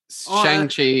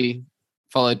Shang-Chi,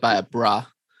 followed by a bra,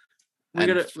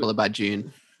 followed by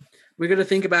June. We got to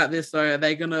think about this though. Are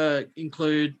they going to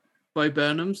include Bo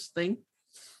Burnham's thing?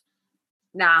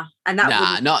 Nah, and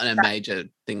that not in a major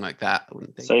thing like that. I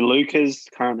wouldn't think. So Luca's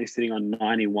currently sitting on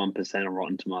 91% on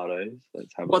Rotten Tomatoes.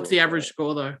 Let's have. What's the average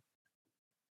score though?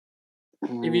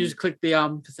 If you just click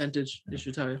the percentage, it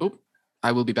should tell you. Oh,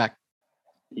 I will be back.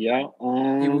 Yeah,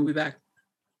 he will be back.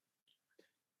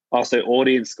 Oh, so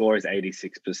audience score is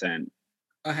 86%.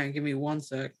 Okay, give me 1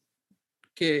 sec.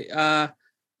 Okay,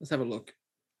 let's have a look.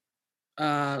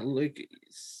 Luke,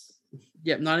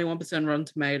 91% Rotten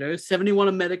Tomatoes, 71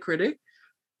 on Metacritic.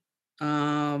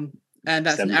 And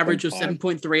that's 7. An average of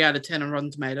 7.3 out of 10 on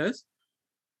Rotten Tomatoes.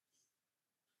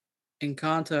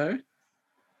 Encanto.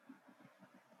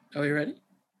 Are we ready?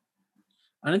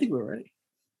 I don't think we're ready.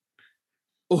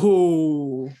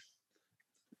 Oh,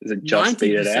 is it just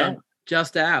beat it out?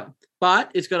 Just out,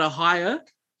 but it's got a higher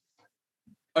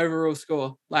overall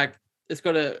score. Like it's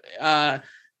got a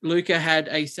Luca had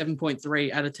a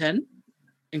 7.3 out of 10.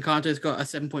 Encanto's got a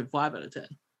 7.5 out of 10.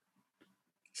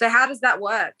 So how does that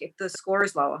work if the score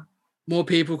is lower? More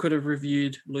people could have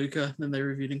reviewed Luca than they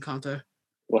reviewed Encanto.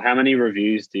 Well, how many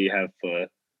reviews do you have for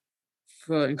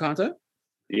Encanto?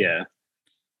 Yeah.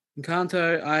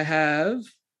 Encanto, I have.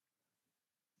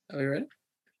 Are we ready?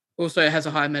 Also, it has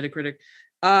a high Metacritic.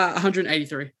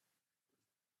 183.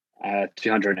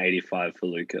 285 for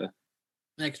Luca.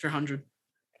 An extra 100.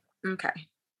 Okay.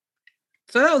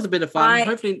 So that was a bit of fun.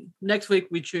 Hopefully next week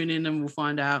we tune in and we'll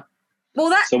find out.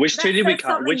 Well, so which two did we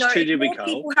cut?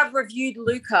 People have reviewed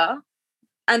Luca,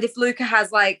 and if Luca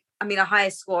has a higher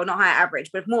score, not higher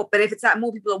average, but if it's that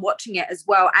more people are watching it as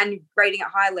well and rating it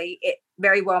highly, it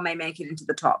very well may make it into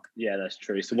the top. Yeah, that's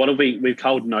true. So what have we've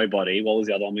called Nobody. What was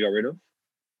the other one we got rid of?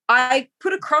 I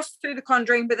put a cross through The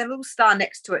Conjuring, but then a little star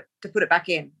next to it to put it back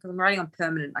in because I'm writing on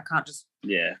permanent. I can't just.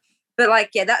 Yeah. But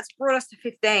that's brought us to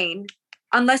 15.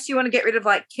 Unless you want to get rid of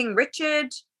King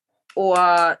Richard, or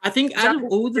I think out of Jungle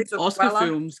all the Cruise or Oscar Cruella.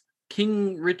 films,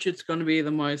 King Richard's going to be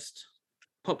the most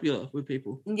popular with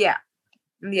people. Yeah.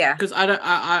 Because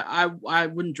I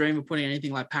wouldn't dream of putting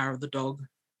anything like Power of the Dog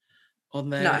on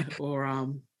there. No. Or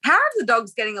Power of the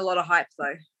Dog's getting a lot of hype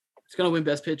though. It's going to win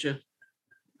Best Picture.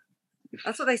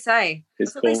 That's what they say.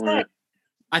 It's That's what they cool, say. right?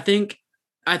 I think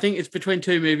it's between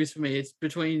two movies for me. It's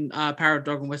between Power of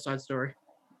the Dog and West Side Story.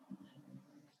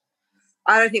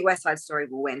 I don't think West Side Story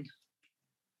will win.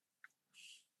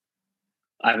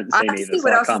 I haven't seen either, so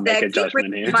I can't make a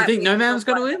judgment here. Do you think No Man was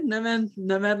going to win?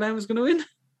 No Man was going to win?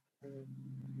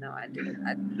 No, I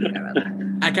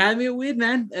didn't. Academy Award,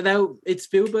 man. It's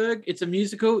Spielberg. It's a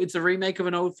musical. It's a remake of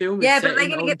an old film. Yeah, it's but they're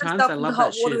going to get themselves in the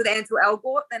hot water with Ansel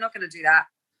Elgort. They're not going to do that.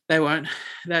 They won't.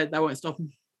 They won't stop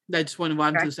them. They just won't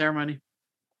invite him to the ceremony.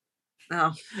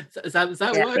 Oh, is that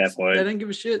works? They don't give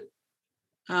a shit.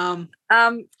 Do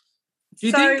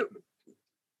you think?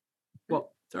 What?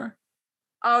 Sorry.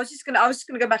 I was just gonna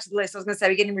go back to the list. I was gonna say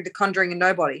we're getting rid of Conjuring and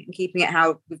Nobody and keeping it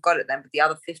how we've got it then with the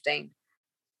other 15.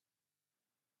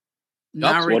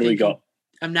 Now what do we got?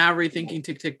 I'm now rethinking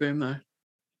Tick Tick Boom though.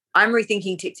 I'm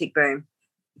rethinking Tick Tick Boom.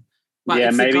 But yeah,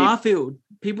 it's maybe Garfield.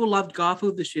 People loved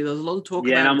Garfield this year. There was a lot of talk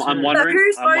about it. Yeah, I'm wondering. So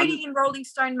who's voting in Rolling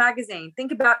Stone magazine?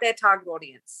 Think about their target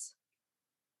audience.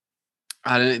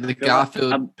 I don't. The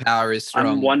Garfield power is strong.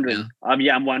 I'm wondering.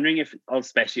 I'm wondering if,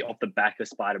 especially off the back of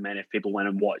Spider-Man, if people went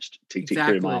and watched Tick Tick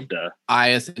Boom after.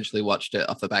 I essentially watched it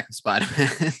off the back of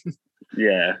Spider-Man.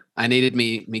 Yeah. I needed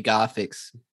me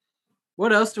Garfix.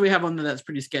 What else do we have on there that's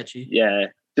pretty sketchy? Yeah,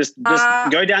 just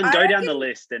go down the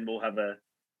list, and we'll have a.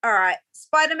 All right,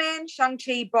 Spider-Man,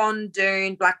 Shang-Chi, Bond,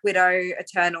 Dune, Black Widow,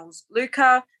 Eternals,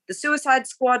 Luca, The Suicide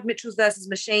Squad, Mitchells vs.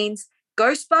 Machines,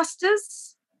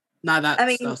 Ghostbusters. No,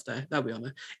 that'll stay. That'll be on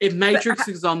there. If Matrix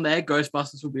is on there,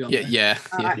 Ghostbusters will be on there. Yeah.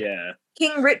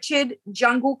 King Richard,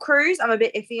 Jungle Cruise. I'm a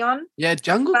bit iffy on. Yeah,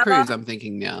 Jungle Cruise. I'm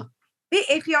thinking now. Bit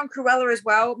iffy on Cruella as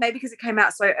well. Maybe because it came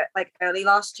out so early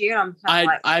last year.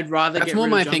 I'd rather. That's get more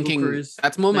rid my of Jungle thinking. Cruise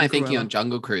that's more my Cruella. thinking on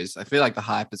Jungle Cruise. I feel like the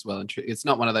hype as well, and it's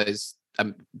not one of those.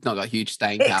 Not got huge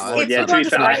staying power.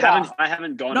 I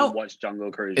haven't gone and watched Jungle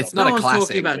Cruise. It's not a classic.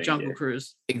 Talking about Jungle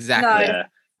Cruise. Exactly. No.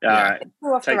 Yeah. All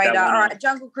right. Off the radar. All right.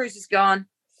 Jungle Cruise is gone.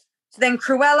 So then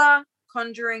Cruella,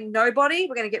 Conjuring, Nobody.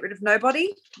 We're going to get rid of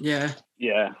Nobody. Yeah.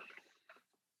 Yeah.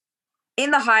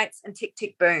 In the Heights and Tick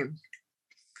Tick Boom.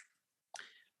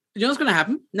 You know what's going to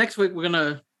happen? Next week we're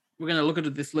gonna look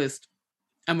at this list,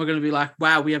 and we're going to be like,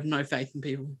 "Wow, we have no faith in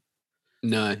people."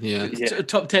 No, yeah.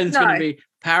 Top 10 is going to be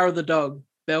Power of the Dog,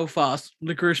 Belfast,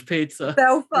 Licorice Pizza,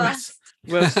 Belfast,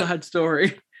 West Side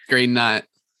Story, Green Knight,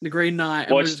 The Green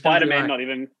Knight. Watch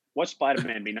Spider-Man. Watch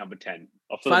Spider-Man be number 10.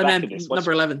 Spider-Man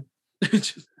number 11.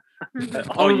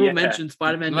 Honorable mention,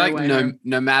 Spider-Man.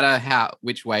 No matter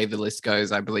which way the list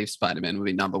goes, I believe Spider-Man will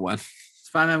be number one.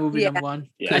 Spider-Man will be number one.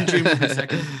 Yeah. And June will be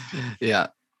second. Yeah.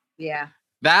 Yeah.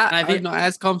 That I'm not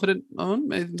as confident on.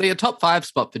 Maybe a top 5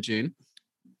 spot for June.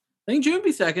 I think June will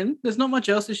be second. There's not much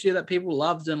else this year that people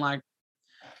loved and like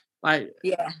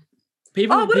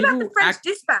people. What about the French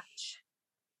Dispatch?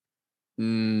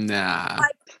 Nah.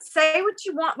 Like, say what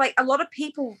you want. Like a lot of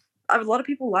people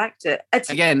liked it. It's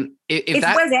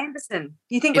Wes Anderson.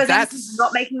 Do you think Wes Anderson's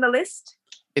not making the list?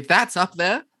 If that's up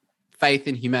there, Faith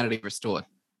in Humanity Restored.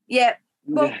 Yeah.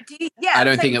 Well, I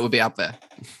don't think it would be up there.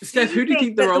 Steph, who do you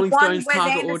think the Rolling Stones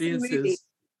target audience is?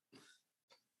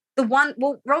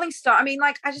 Rolling Stone. I mean,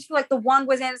 like, I just feel like the one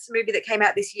Wes Anderson movie that came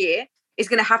out this year is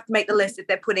going to have to make the list if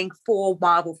they're putting 4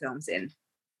 Marvel films in.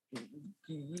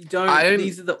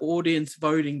 These are the audience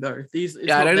voting, though.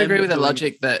 I don't agree with the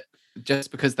logic that just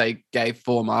because they gave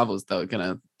 4 Marvels, they were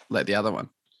going to let the other one.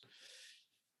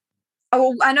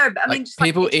 Oh, I know, but I mean, just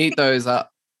people eat those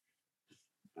up.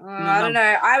 I don't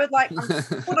know. I would like,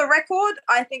 for the record,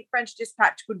 I think French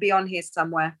Dispatch would be on here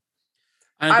somewhere.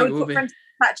 I would put French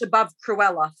Dispatch above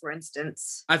Cruella, for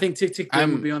instance. I think Tick Tick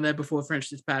Boom would be on there before French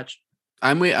Dispatch.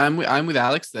 I'm with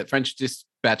Alex that French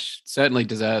Dispatch certainly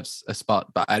deserves a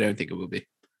spot, but I don't think it will be.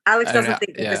 Alex doesn't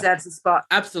think it deserves a spot.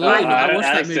 Absolutely. I watched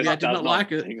that movie. I did not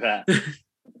like it.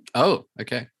 Oh,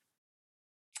 okay.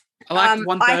 I liked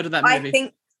 1/3 of that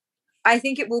movie. I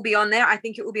think it will be on there.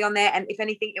 And if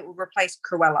anything, it will replace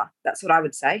Cruella. That's what I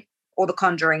would say. Or The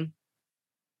Conjuring.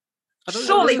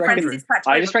 Surely French Dispatch.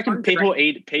 I just reckon people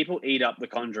eat up The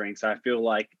Conjuring, so I feel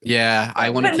like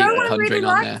I want to keep The Conjuring really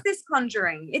on there. This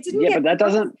Conjuring. It didn't. Yeah, but that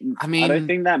doesn't. I don't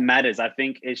think that matters. I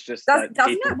think it's just. Doesn't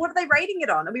it? What are they rating it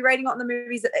on? Are we rating it on the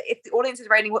movies? If the audience is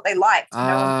rating what they like,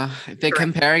 they're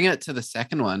comparing it to the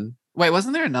second one. Wait,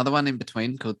 wasn't there another one in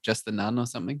between called Just the Nun or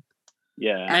something?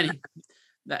 Yeah.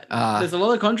 There's a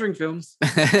lot of Conjuring films.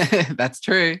 That's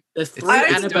true. There's 3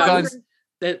 Annabelle.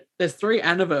 there's 3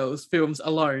 Annabelle's films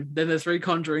alone. Then there's 3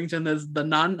 Conjurings, and there's The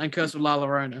Nun and Curse of La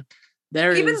Llorona.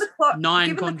 There is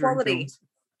 9 Conjuring films.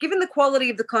 Given the quality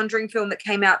of the Conjuring film that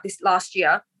came out this last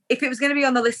year, if it was going to be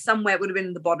on the list somewhere, it would have been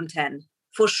in the bottom 10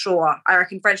 for sure. I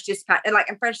reckon French Dispatch, and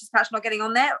French Dispatch not getting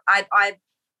on there. I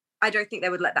don't think they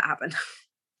would let that happen.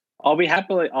 I'll be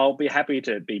happy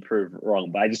to be proved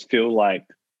wrong, but I just feel like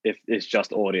if it's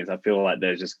just audience, I feel like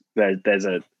there's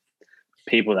a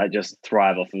people that just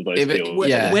thrive off of those films.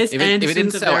 Wes Anderson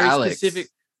is a very specific.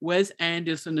 Wes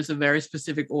Anderson is a very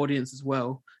specific audience as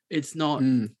well. It's not.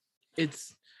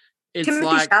 It's Timothy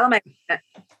like Chalamet.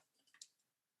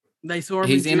 They saw him.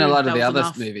 He's in June, a lot of the other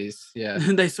enough. movies. Yeah,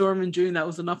 They saw him in June. That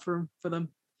was enough for them.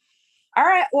 All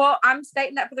right. Well, I'm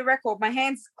stating that for the record. My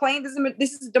hand's clean.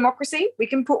 This is a democracy. We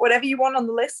can put whatever you want on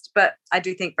the list, but I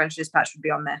do think French Dispatch would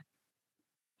be on there.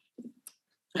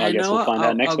 I guess we'll find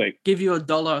out next week. Give you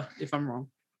 $1 if I'm wrong.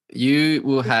 You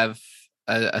will have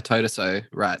a Totoso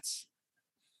Rats.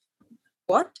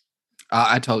 What?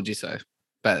 I told you so,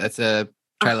 but that's a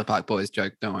Trailer Park Boys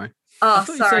joke. Don't worry. Oh,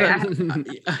 sorry.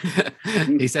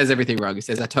 He says everything wrong. He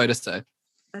says, I told her so.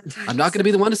 I'm not going to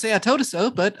be the one to say I told her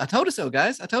so, but I told her so,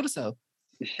 guys. I told her so.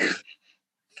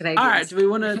 All right. Do we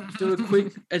want to do a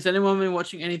quick... Has anyone been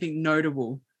watching anything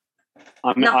notable?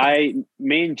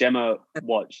 Me and Gemma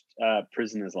watched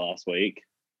Prisoners last week.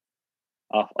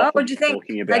 What'd you think?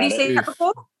 Have you seen that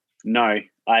before? No,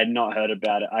 I had not heard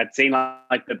about it. I'd seen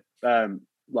the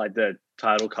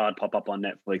title card pop up on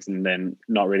Netflix, and then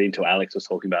not really until Alex was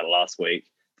talking about it last week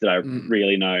did I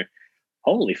really know.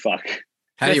 Holy fuck!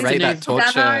 How do you rate that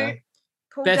torture?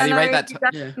 Best, you rate that?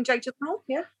 Jake Gyllenhaal?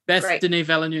 Yeah. Best Denis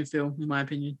Villeneuve film, in my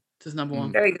opinion. This is number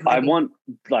 1. Very good.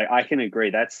 I can agree.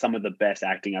 That's some of the best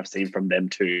acting I've seen from them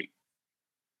two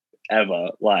ever.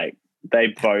 Like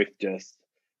they both just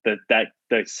the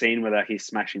scene where he's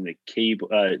smashing the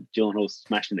keyboard, Gyllenhaal's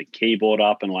smashing the keyboard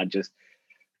up, and when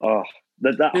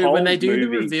they do the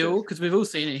reveal, because we've all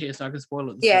seen it here, so I can spoil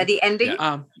it. Yeah, the ending.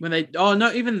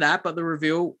 Not even that, but the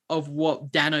reveal of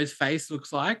what Dano's face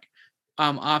looks like.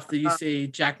 After you see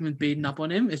Jackman beating up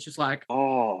on him, it's just like,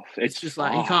 it's just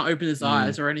like he can't open his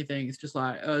eyes or anything. It's just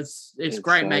like it's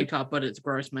great makeup, but it's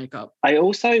gross makeup. I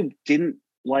also didn't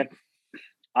like.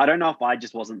 I don't know if I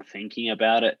just wasn't thinking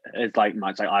about it as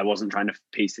much. Like I wasn't trying to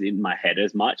piece it in my head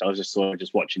as much. I was just sort of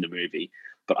just watching the movie,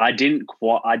 but I didn't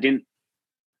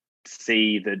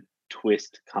see the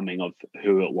twist coming of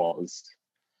who it was.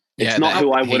 It's not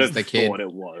who I would have thought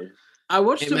it was. I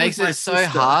watched it makes it so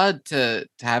hard to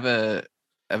have a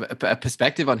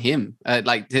perspective on him,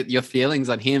 your feelings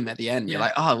on him at the end. You're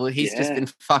like, oh well, he's just been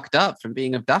fucked up from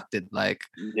being abducted. Like,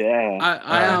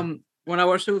 I when I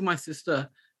watched it with my sister,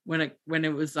 when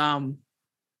it was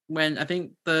when I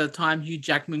think the time Hugh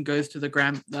Jackman goes to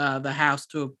the house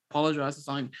to apologize or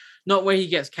something, not where he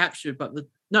gets captured, but it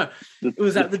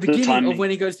was at the beginning of when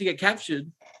he goes to get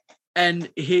captured, and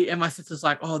my sister's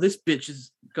like, oh, this bitch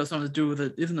has got something to do with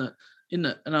it, isn't it? And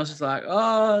I was just like,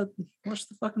 oh, watch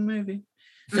the fucking movie.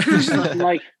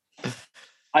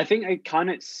 I think it kind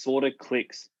of sort of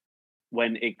clicks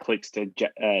when it clicks to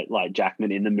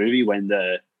Jackman in the movie when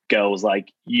the girl was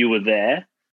like, you were there,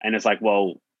 and it's like,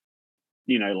 well,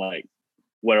 where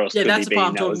else? Yeah, could that's the he part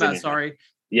I'm be? talking about. Sorry,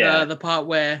 the part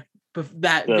where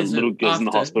that the little girls in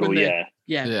the hospital.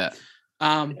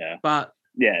 But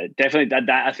yeah, definitely. That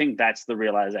I think that's the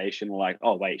realization. Like,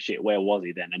 oh wait, shit, where was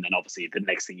he then? And then obviously the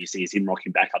next thing you see is him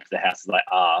rocking back up to the house. It's like,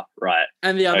 right.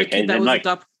 And the other kid that was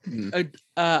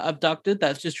abducted,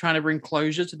 that's just trying to bring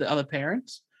closure to the other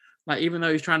parents. Like, even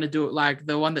though he's trying to do it, like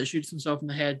the one that shoots himself in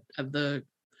the head at the.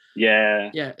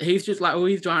 Yeah. He's just like all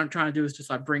he's trying to do is just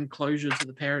like bring closure to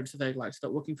the parents so they like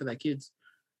stop looking for their kids.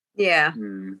 Yeah.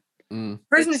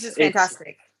 Prisoners is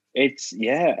fantastic.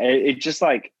 It just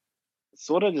like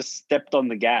sort of just stepped on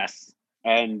the gas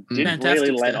and didn't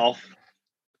really let off.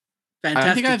 Fantastic. I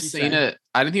don't think I've seen it.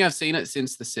 I don't think I've seen it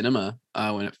since the cinema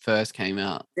when it first came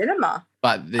out. Cinema?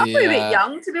 But I'm a bit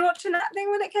young to be watching that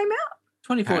thing when it came out.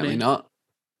 2014. Apparently not.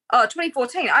 Oh,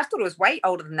 2014. I thought it was way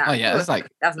older than that. Oh yeah, it's like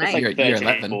 2008. You're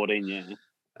 11. 14, yeah.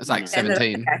 It's like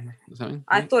 17 or something.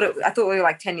 I thought we were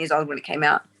like 10 years old when it came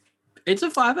out. It's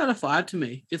a 5 out of 5 to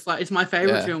me. It's my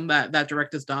favorite film that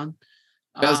director's done.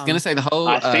 But I was gonna say the whole.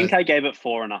 I think I gave it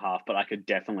 4.5, but I could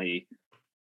definitely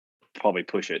probably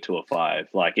push it to a 5.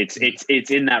 Like it's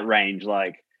in that range.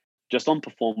 Like just on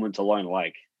performance alone.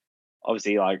 Like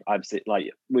obviously, like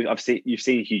you've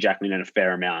seen Hugh Jackman in a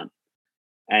fair amount,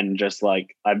 and just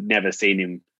like I've never seen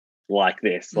him like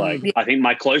this. Like I think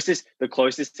the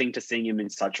closest thing to seeing him in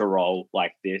such a role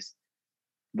like this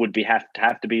would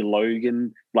have to be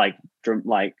Logan. Like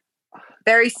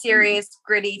very serious,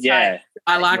 gritty. Yeah, type.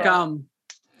 I like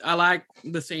I like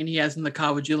the scene he has in the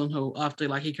car with Gyllenhaal after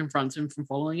like he confronts him from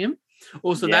following him.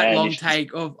 Also, that long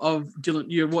take of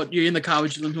Gyllenhaal, you're in the car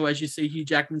with Gyllenhaal as you see Hugh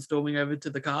Jackman storming over to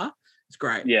the car. It's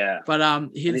great. Yeah, but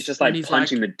he's just like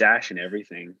punching the dash and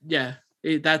everything. Yeah,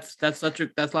 that's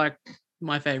like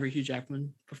my favorite Hugh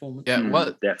Jackman performance. Yeah,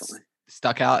 what definitely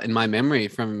stuck out in my memory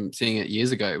from seeing it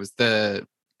years ago, it was the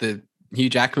Hugh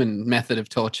Jackman method of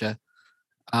torture.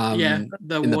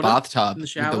 The bathtub, in the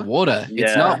shower. with the water. Yeah.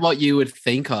 It's not what you would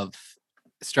think of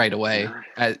straight away.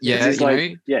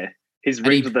 He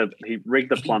rigged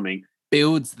the plumbing,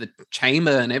 builds the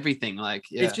chamber and everything. Like,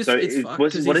 yeah. It's just,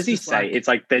 what does he say? It's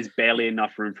like there's barely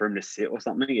enough room for him to sit or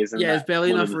something, isn't it? Yeah, there's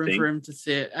barely enough room for him to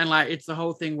sit, and like it's the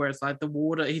whole thing where it's like the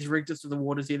water. He's rigged it so the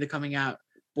water's either coming out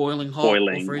boiling hot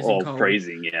or freezing cold.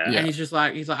 Yeah, and he's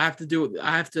like I have to do it.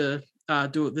 I have to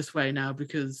do it this way now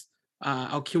because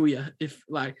I'll kill you if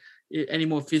like any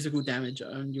more physical damage,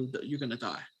 and you're gonna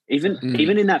die. Even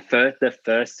in the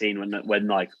first scene when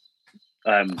like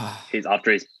he's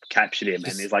after he's captured him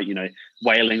and he's like, you know,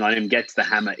 wailing on him, gets the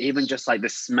hammer, even just like the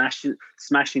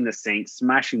smashing the sink,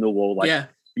 smashing the wall, like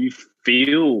you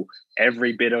feel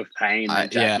every bit of pain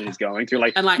that Jackman is going through.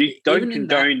 Like, and like you don't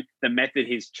condone the method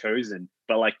he's chosen,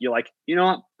 but like you're like, you know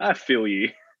what, I feel you.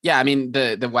 Yeah, I mean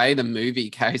the way the movie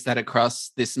carries that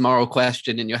across, this moral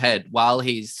question in your head while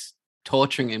he's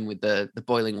torturing him with the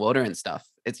boiling water and stuff.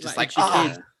 It's just like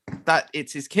that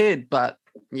it's his kid, but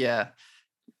yeah.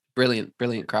 Brilliant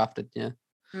crafted,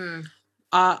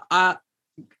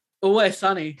 Always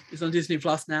Sunny is on Disney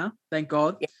Plus now, thank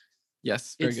God.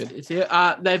 Yes, very good. It's here.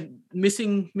 They're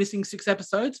missing 6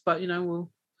 episodes, but you know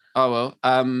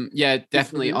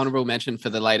definitely honorable mention for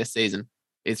the latest season.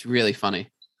 It's really funny.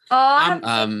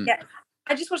 I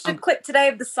just watched a clip today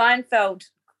of the Seinfeld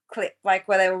clip, like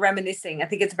where they were reminiscing. I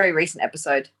think it's a very recent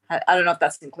episode. I don't know if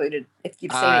that's included, if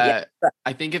you've seen it yet. But.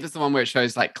 I think if it's the one where it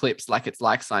shows like clips, like it's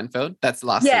like Seinfeld, that's the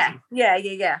last season. Yeah.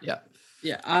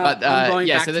 I'm going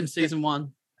back to season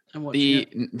 1 and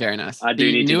watching very nice. I do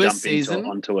need to jump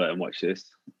onto it and watch this.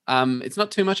 It's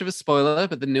not too much of a spoiler,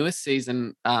 but the newest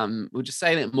season, we'll just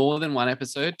say that more than one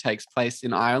episode takes place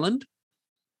in Ireland.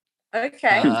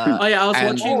 Okay.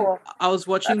 I was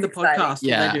watching the podcast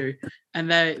that they do,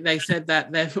 and they said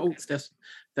that they're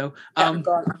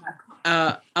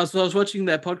I was watching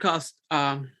their podcast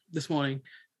this morning,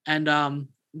 and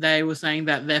they were saying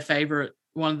that their favorite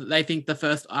one, they think the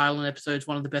first Ireland episode is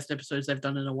one of the best episodes they've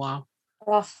done in a while.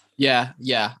 Yeah,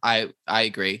 I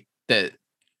agree that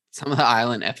some of the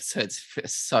Ireland episodes are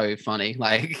so funny.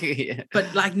 Like,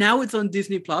 but like now it's on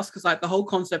Disney Plus because like the whole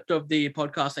concept of the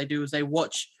podcast they do is they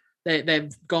watch.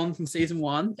 They've gone from season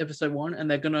 1, episode 1, and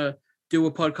they're gonna do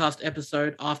a podcast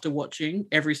episode after watching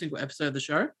every single episode of the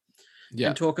show,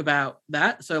 and talk about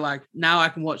that. So like now I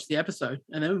can watch the episode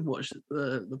and then watch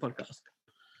the podcast.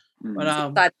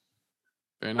 But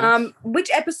very nice.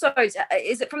 Which episodes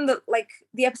is it from? The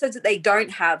episodes that they don't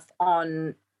have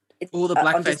on all the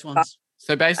blackface ones.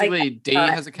 So basically, Dee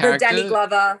has a character. Danny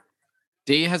Glover.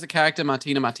 Dee has a character,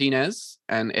 Martina Martinez,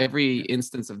 and every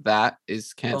instance of that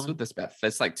is cancelled.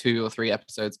 There's like 2 or 3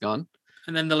 episodes gone.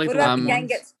 And then the Lethal Weapon.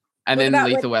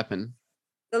 Lethal Weapon.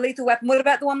 The Lethal Weapon. What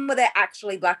about the one where they're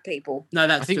actually black people? No,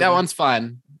 I think that one's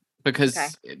fine because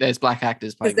there's black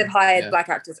actors playing. Because they've hired black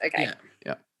actors. Okay.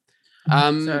 Yeah.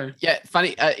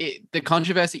 Funny. The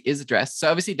controversy is addressed. So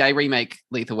obviously they remake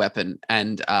Lethal Weapon,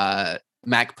 and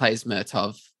Mac plays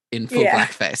Murtaugh in full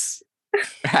blackface,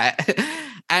 right?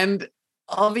 And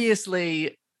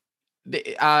obviously,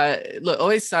 look,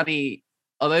 Always Sunny,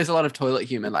 although there's a lot of toilet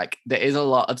humor, like there is a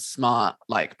lot of smart,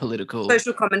 like political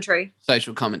social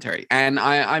commentary. And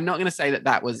I'm not going to say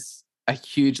that was a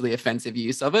hugely offensive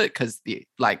use of it, because the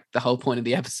whole point of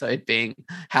the episode being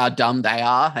how dumb they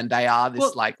are, and they are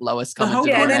this like lowest common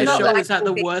denominator. The whole point of the show is that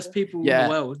the worst people in the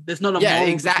world. There's not a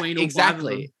moral between all 5 of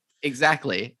them.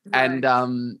 Exactly. Right.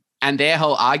 And their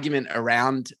whole argument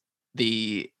around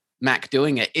the Mac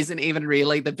doing it isn't even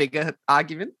really the bigger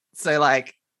argument. So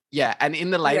like, and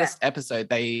in the latest episode,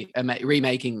 they are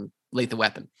remaking Lethal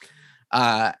Weapon.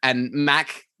 And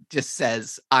Mac just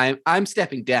says, I'm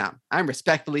stepping down. I'm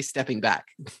respectfully stepping back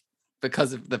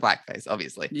because of the blackface,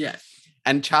 obviously. Yeah.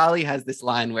 And Charlie has this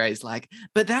line where he's like,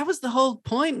 but that was the whole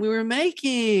point we were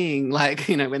making. Like,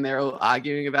 you know, when they're all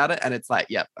arguing about it, and it's like,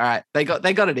 yep, all right, they got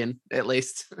it in at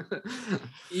least.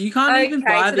 You can't even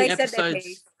buy the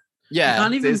episodes. Yeah. You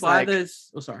can't even buy those.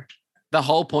 Oh, sorry. The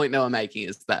whole point they were making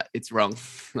is that it's wrong.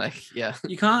 Like,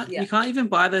 you can't even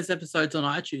buy those episodes on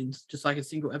iTunes, just like a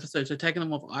single episode. So taking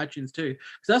them off iTunes too,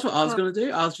 because that's what I was going to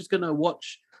do. I was just going to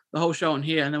watch the whole show on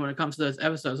here, and then when it comes to those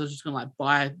episodes, I was just gonna like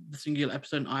buy the singular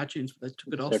episode on iTunes, but they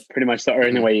took it off. So pretty much the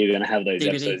only way you're gonna have those DVD.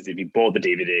 episodes is if you bought the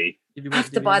DVD. If you I want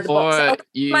have to buy the box set.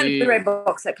 Mind the Blu-ray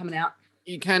box set coming out.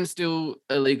 You can still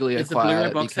illegally Is the acquire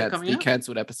Blu-ray box set coming the out?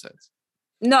 cancelled episodes.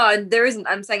 No, there isn't.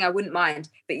 I'm saying I wouldn't mind,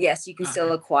 but yes, you can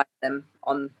still acquire them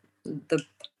on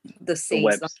the scenes.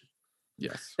 webs.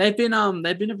 Yes. They've been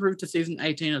approved to season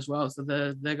 18 as well, so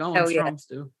they're going Hell yeah. strong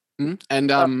still.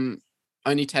 And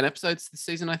only 10 episodes this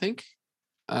season, I think.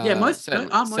 Yeah, most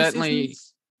certainly.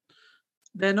 seasons,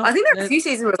 they're not. I think there are a few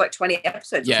seasons with like 20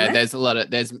 episodes. Yeah, wasn't there? there's a lot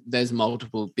of there's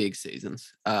multiple big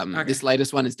seasons. This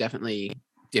latest one is definitely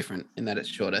different in that it's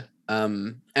shorter.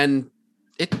 And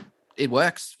it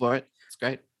works for it. It's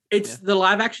great. It's the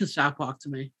live action South Park to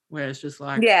me, where it's just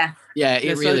like Yeah. Yeah, it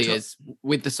They're so really to- is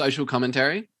with the social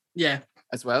commentary yeah.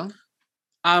 as well.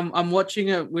 I'm watching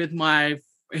it with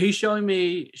he's showing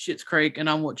me Schitt's Creek, and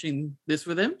I'm watching this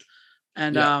with him.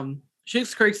 And Yeah.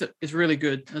 Schitt's Creek is really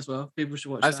good as well. People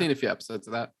should watch. I've that. seen a few episodes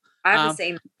of that. I haven't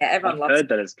seen it. Everyone I've loves heard it.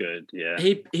 that it's good. Yeah.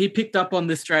 He picked up on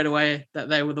this straight away that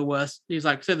they were the worst. He's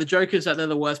like, so the joke is that they're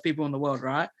the worst people in the world,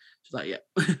 right? She's like,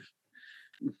 yeah.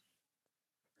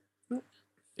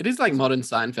 It is like modern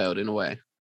Seinfeld in a way.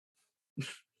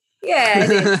 Yeah,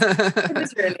 it is. It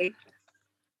is really.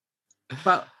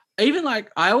 But even like,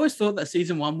 I always thought that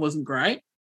season 1 wasn't great.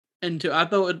 I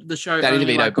thought the show. Danny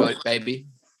only, DeVito like, quote, baby.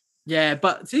 yeah,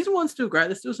 but season 1's still great.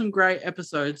 There's still some great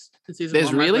episodes in season There's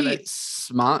 1. like, where really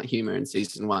smart humor in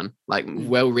season 1, like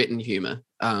well-written humor.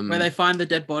 where they find the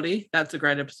dead body. That's a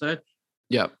great episode.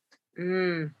 Yep.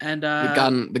 Mm. And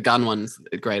The gun one's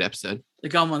a great episode. the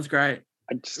gun one's great.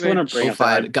 I just want to bring All up that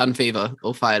fired, gun fever,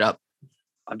 all fired up.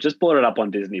 I've just brought it up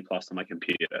on Disney Plus on my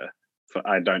computer.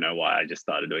 I don't know why I just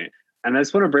started doing it. And I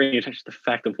just want to bring attention to the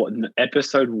fact of what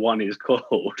episode 1 is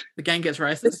called. The gang gets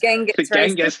racist. This gang The gets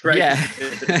gang racist. gets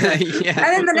racist. Yeah.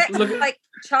 And then the next Look- one, like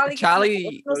Charlie.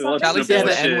 Charlie- Charlie said the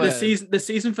bullshit. N-word. The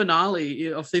season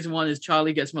finale of season 1 is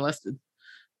Charlie gets molested,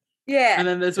 Yeah. and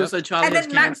then there's Yep. also Charlie And gets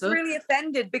then Max cancer. really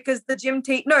offended because the gym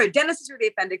teacher. No, Dennis is really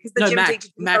offended because the No, gym Max. teacher.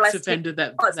 didn't Max molest him. offended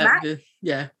that. Oh, it's that Max?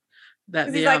 that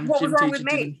 'Cause the he's like, what gym was wrong teacher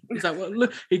with me? didn't. He's like, well,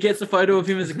 look. He gets a photo of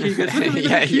him as a kid. He goes, look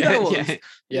how cute I was.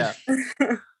 yeah.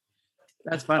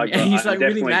 That's funny. And he's I'm like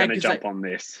really definitely mad going to because jump like, on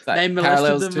this. they molested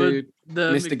Parallels them to with the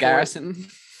Mr. McCoy- Garrison.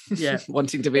 Yeah.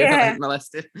 Wanting to be Yeah.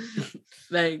 molested.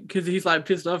 Because he's like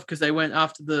pissed off because they went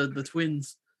after the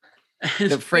twins.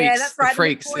 The freaks. Yeah, that's right. The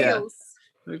freaks. Yeah.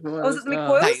 McCoyles. Oh, was it the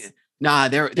McCoyles? Like, nah,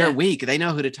 they're Yeah. weak. They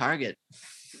know who to target.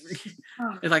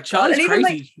 It's like Charlie's and even,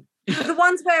 crazy. The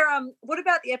ones where what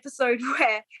about the episode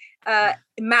where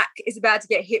Mac is about to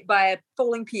get hit by a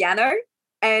falling piano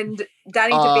and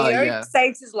Danny DeVito yeah.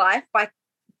 saves his life by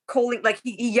calling, like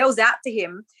he yells out to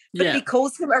him, but Yeah. he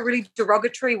calls him a really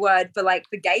derogatory word for like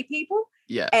the gay people,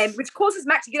 Yeah. and which causes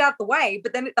Mac to get out the way.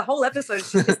 But then the whole episode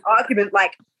is just this argument,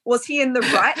 like, was he in the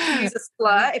right to use a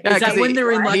slur? If Yeah, Is that 'cause when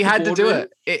they're in, like, he the had to do boardroom?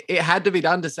 it. It had to be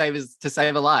done to save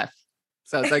a life.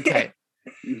 So it's okay.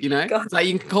 You know, God. it's like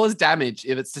you can cause damage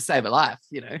if it's to save a life.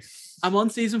 You know. I'm on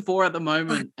season 4 at the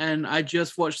moment, and I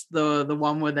just watched the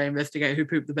one where they investigate who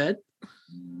pooped the bed.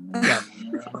 Yeah.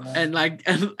 And like,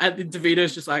 and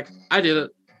DeVito's just like, I did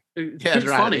it. Yeah, It's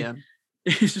right. funny. Yeah.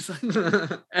 He's just like, and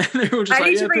they're all just I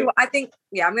like, need to yeah, I think,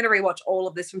 I'm going to rewatch all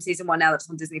of this from season 1 now that it's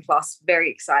on Disney Plus.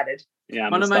 Very excited. Yeah,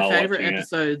 I'm one of gonna my start favorite watching it.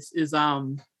 episodes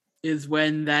is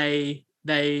when they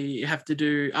have to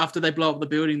do, after they blow up the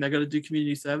building, they got to do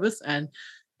community service and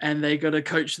they got to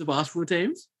coach the basketball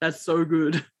teams. That's so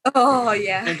good. Oh,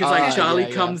 yeah. And because like Oh, Charlie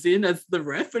yeah. comes in as the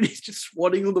ref and he's just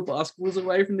swatting all the basketballs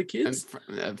away from the And kids.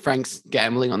 Frank's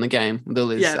gambling on the game with all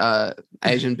his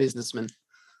Asian businessmen.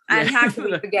 And Yeah. how can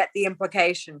we forget the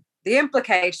implication? The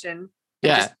implication.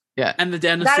 Yeah. Yeah. And the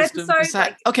dentist That system. episode- It's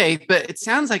like, okay, but it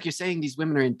sounds like you're saying these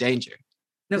women are in danger.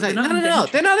 No, It's like, they're no, not in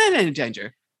danger. they're not in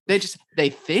danger. They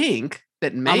think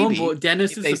that I'm on maybe. board.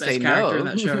 Dennis if is they the say best character in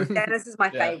no. that show. Dennis is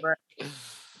my Yeah. favorite.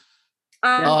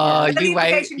 Oh, but then you the wait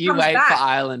implication for comes back.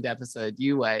 Ireland episode.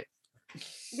 You wait.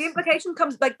 The implication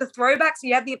comes like the throwback. So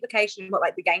you have the implication, what,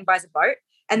 like the gang buys a boat,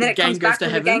 and then The it comes gang goes back to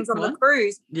when heaven, the gang's on the what?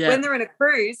 cruise. Yeah. When they're in a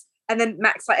cruise, and then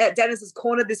Max, like Dennis has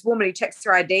cornered this woman. He checks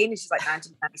her ID, and she's like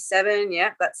 1997.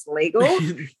 Yeah, that's legal.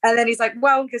 And then he's like,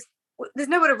 well, because there's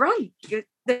nowhere to run. He goes,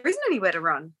 there isn't anywhere to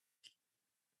run.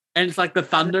 And it's like the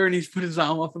thunder and he's put his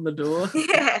arm off on the door.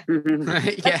 Yeah,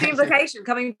 that's yeah. the implication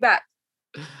coming back.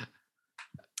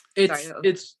 It's Sorry.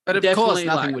 it's But of course, definitely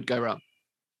nothing like, would go wrong.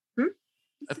 Hmm?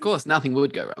 Of course, nothing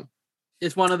would go wrong.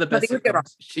 it's one of the best Nothing would go wrong.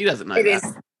 sitcoms. She doesn't know It is.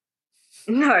 that.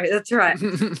 No, that's right.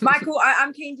 Michael,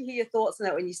 I'm keen to hear your thoughts on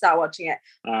it when you start watching it.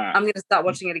 All right. I'm going to start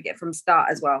watching it again from start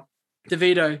as well.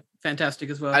 DeVito, fantastic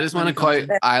as well. I just want to quote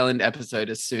Island episode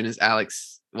as soon as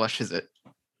Alex watches it.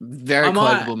 Very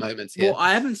quotable moments here. Well,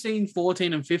 I haven't seen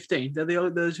 14 and 15. They're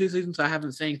the two seasons I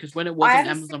haven't seen because when it wasn't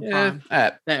Amazon Prime,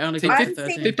 they only got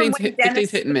 13.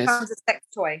 15's hit and miss. A sex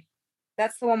toy.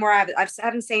 That's the one where I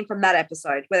haven't seen from that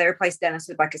episode where they replaced Dennis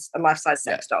with like a life-size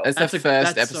sex doll. That's the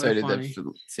first episode of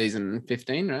the season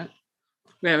 15, right?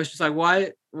 Yeah, it was just like,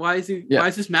 why is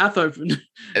his mouth open?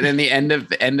 And then the end of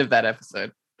that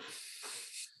episode.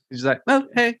 He's like, oh,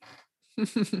 hey.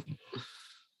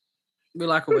 We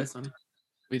like Always Sunny.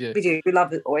 We do. We do. We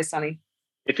love it. Always Sunny.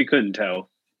 If you couldn't tell.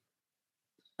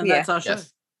 And that's our show.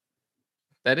 Yes.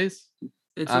 That is.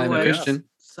 It's I'm Always Christian.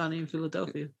 Sunny in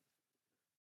Philadelphia.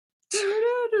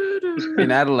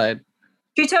 In Adelaide.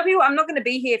 Do you tell people I'm not going to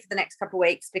be here for the next couple of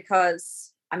weeks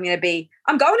because I'm going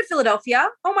to Philadelphia.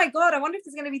 Oh my God. I wonder if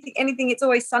there's going to be anything. It's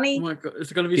Always Sunny. Oh my God.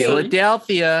 It's going to be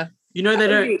Philadelphia. Sunny? You know, they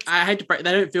don't, I hate to break,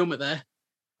 they don't film it there.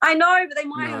 I know, but they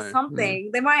might have something.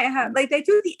 They might have, like, they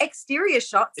do the exterior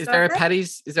shots. Is there a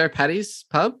Paddy's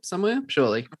pub somewhere?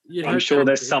 Surely. I'm sure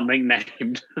there's something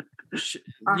named.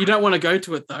 You don't want to go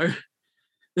to it though.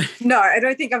 No, I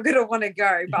don't think I'm going to want to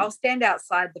go, but I'll stand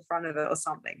outside the front of it or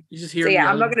something. You just hear. So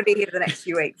I'm not going to be here for the next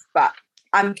few weeks, but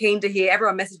I'm keen to hear.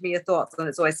 Everyone message me your thoughts on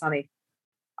It's Always Sunny.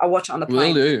 I'll watch it on the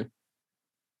plane. Will do.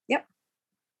 Yep.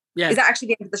 Yeah. Is that actually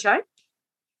the end of the show?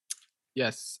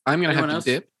 Yes, I'm going to have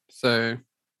to dip. So.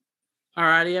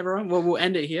 Alrighty, everyone. Well, we'll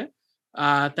end it here.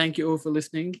 Thank you all for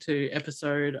listening to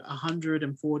episode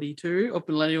 142 of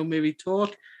Millennial Movie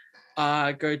Talk.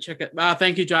 Go check it.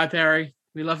 Thank you, Jai Perry.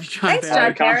 We love you, Jai Perry.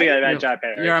 I can't forget about Jai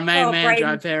Perry. You're our main man,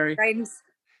 Jai Perry. Braden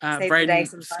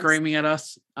screaming at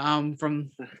us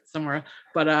from somewhere.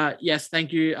 But yes,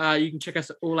 thank you. You can check us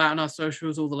all out on our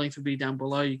socials. All the links will be down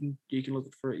below. You can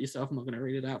look for it yourself. I'm not going to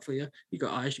read it out for you. You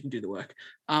got eyes. You can do the work.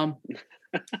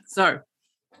 So,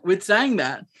 with saying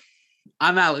that,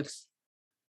 I'm Alex.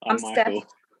 I'm Michael.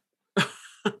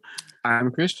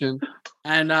 I'm Christian.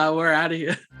 And we're out of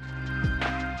here.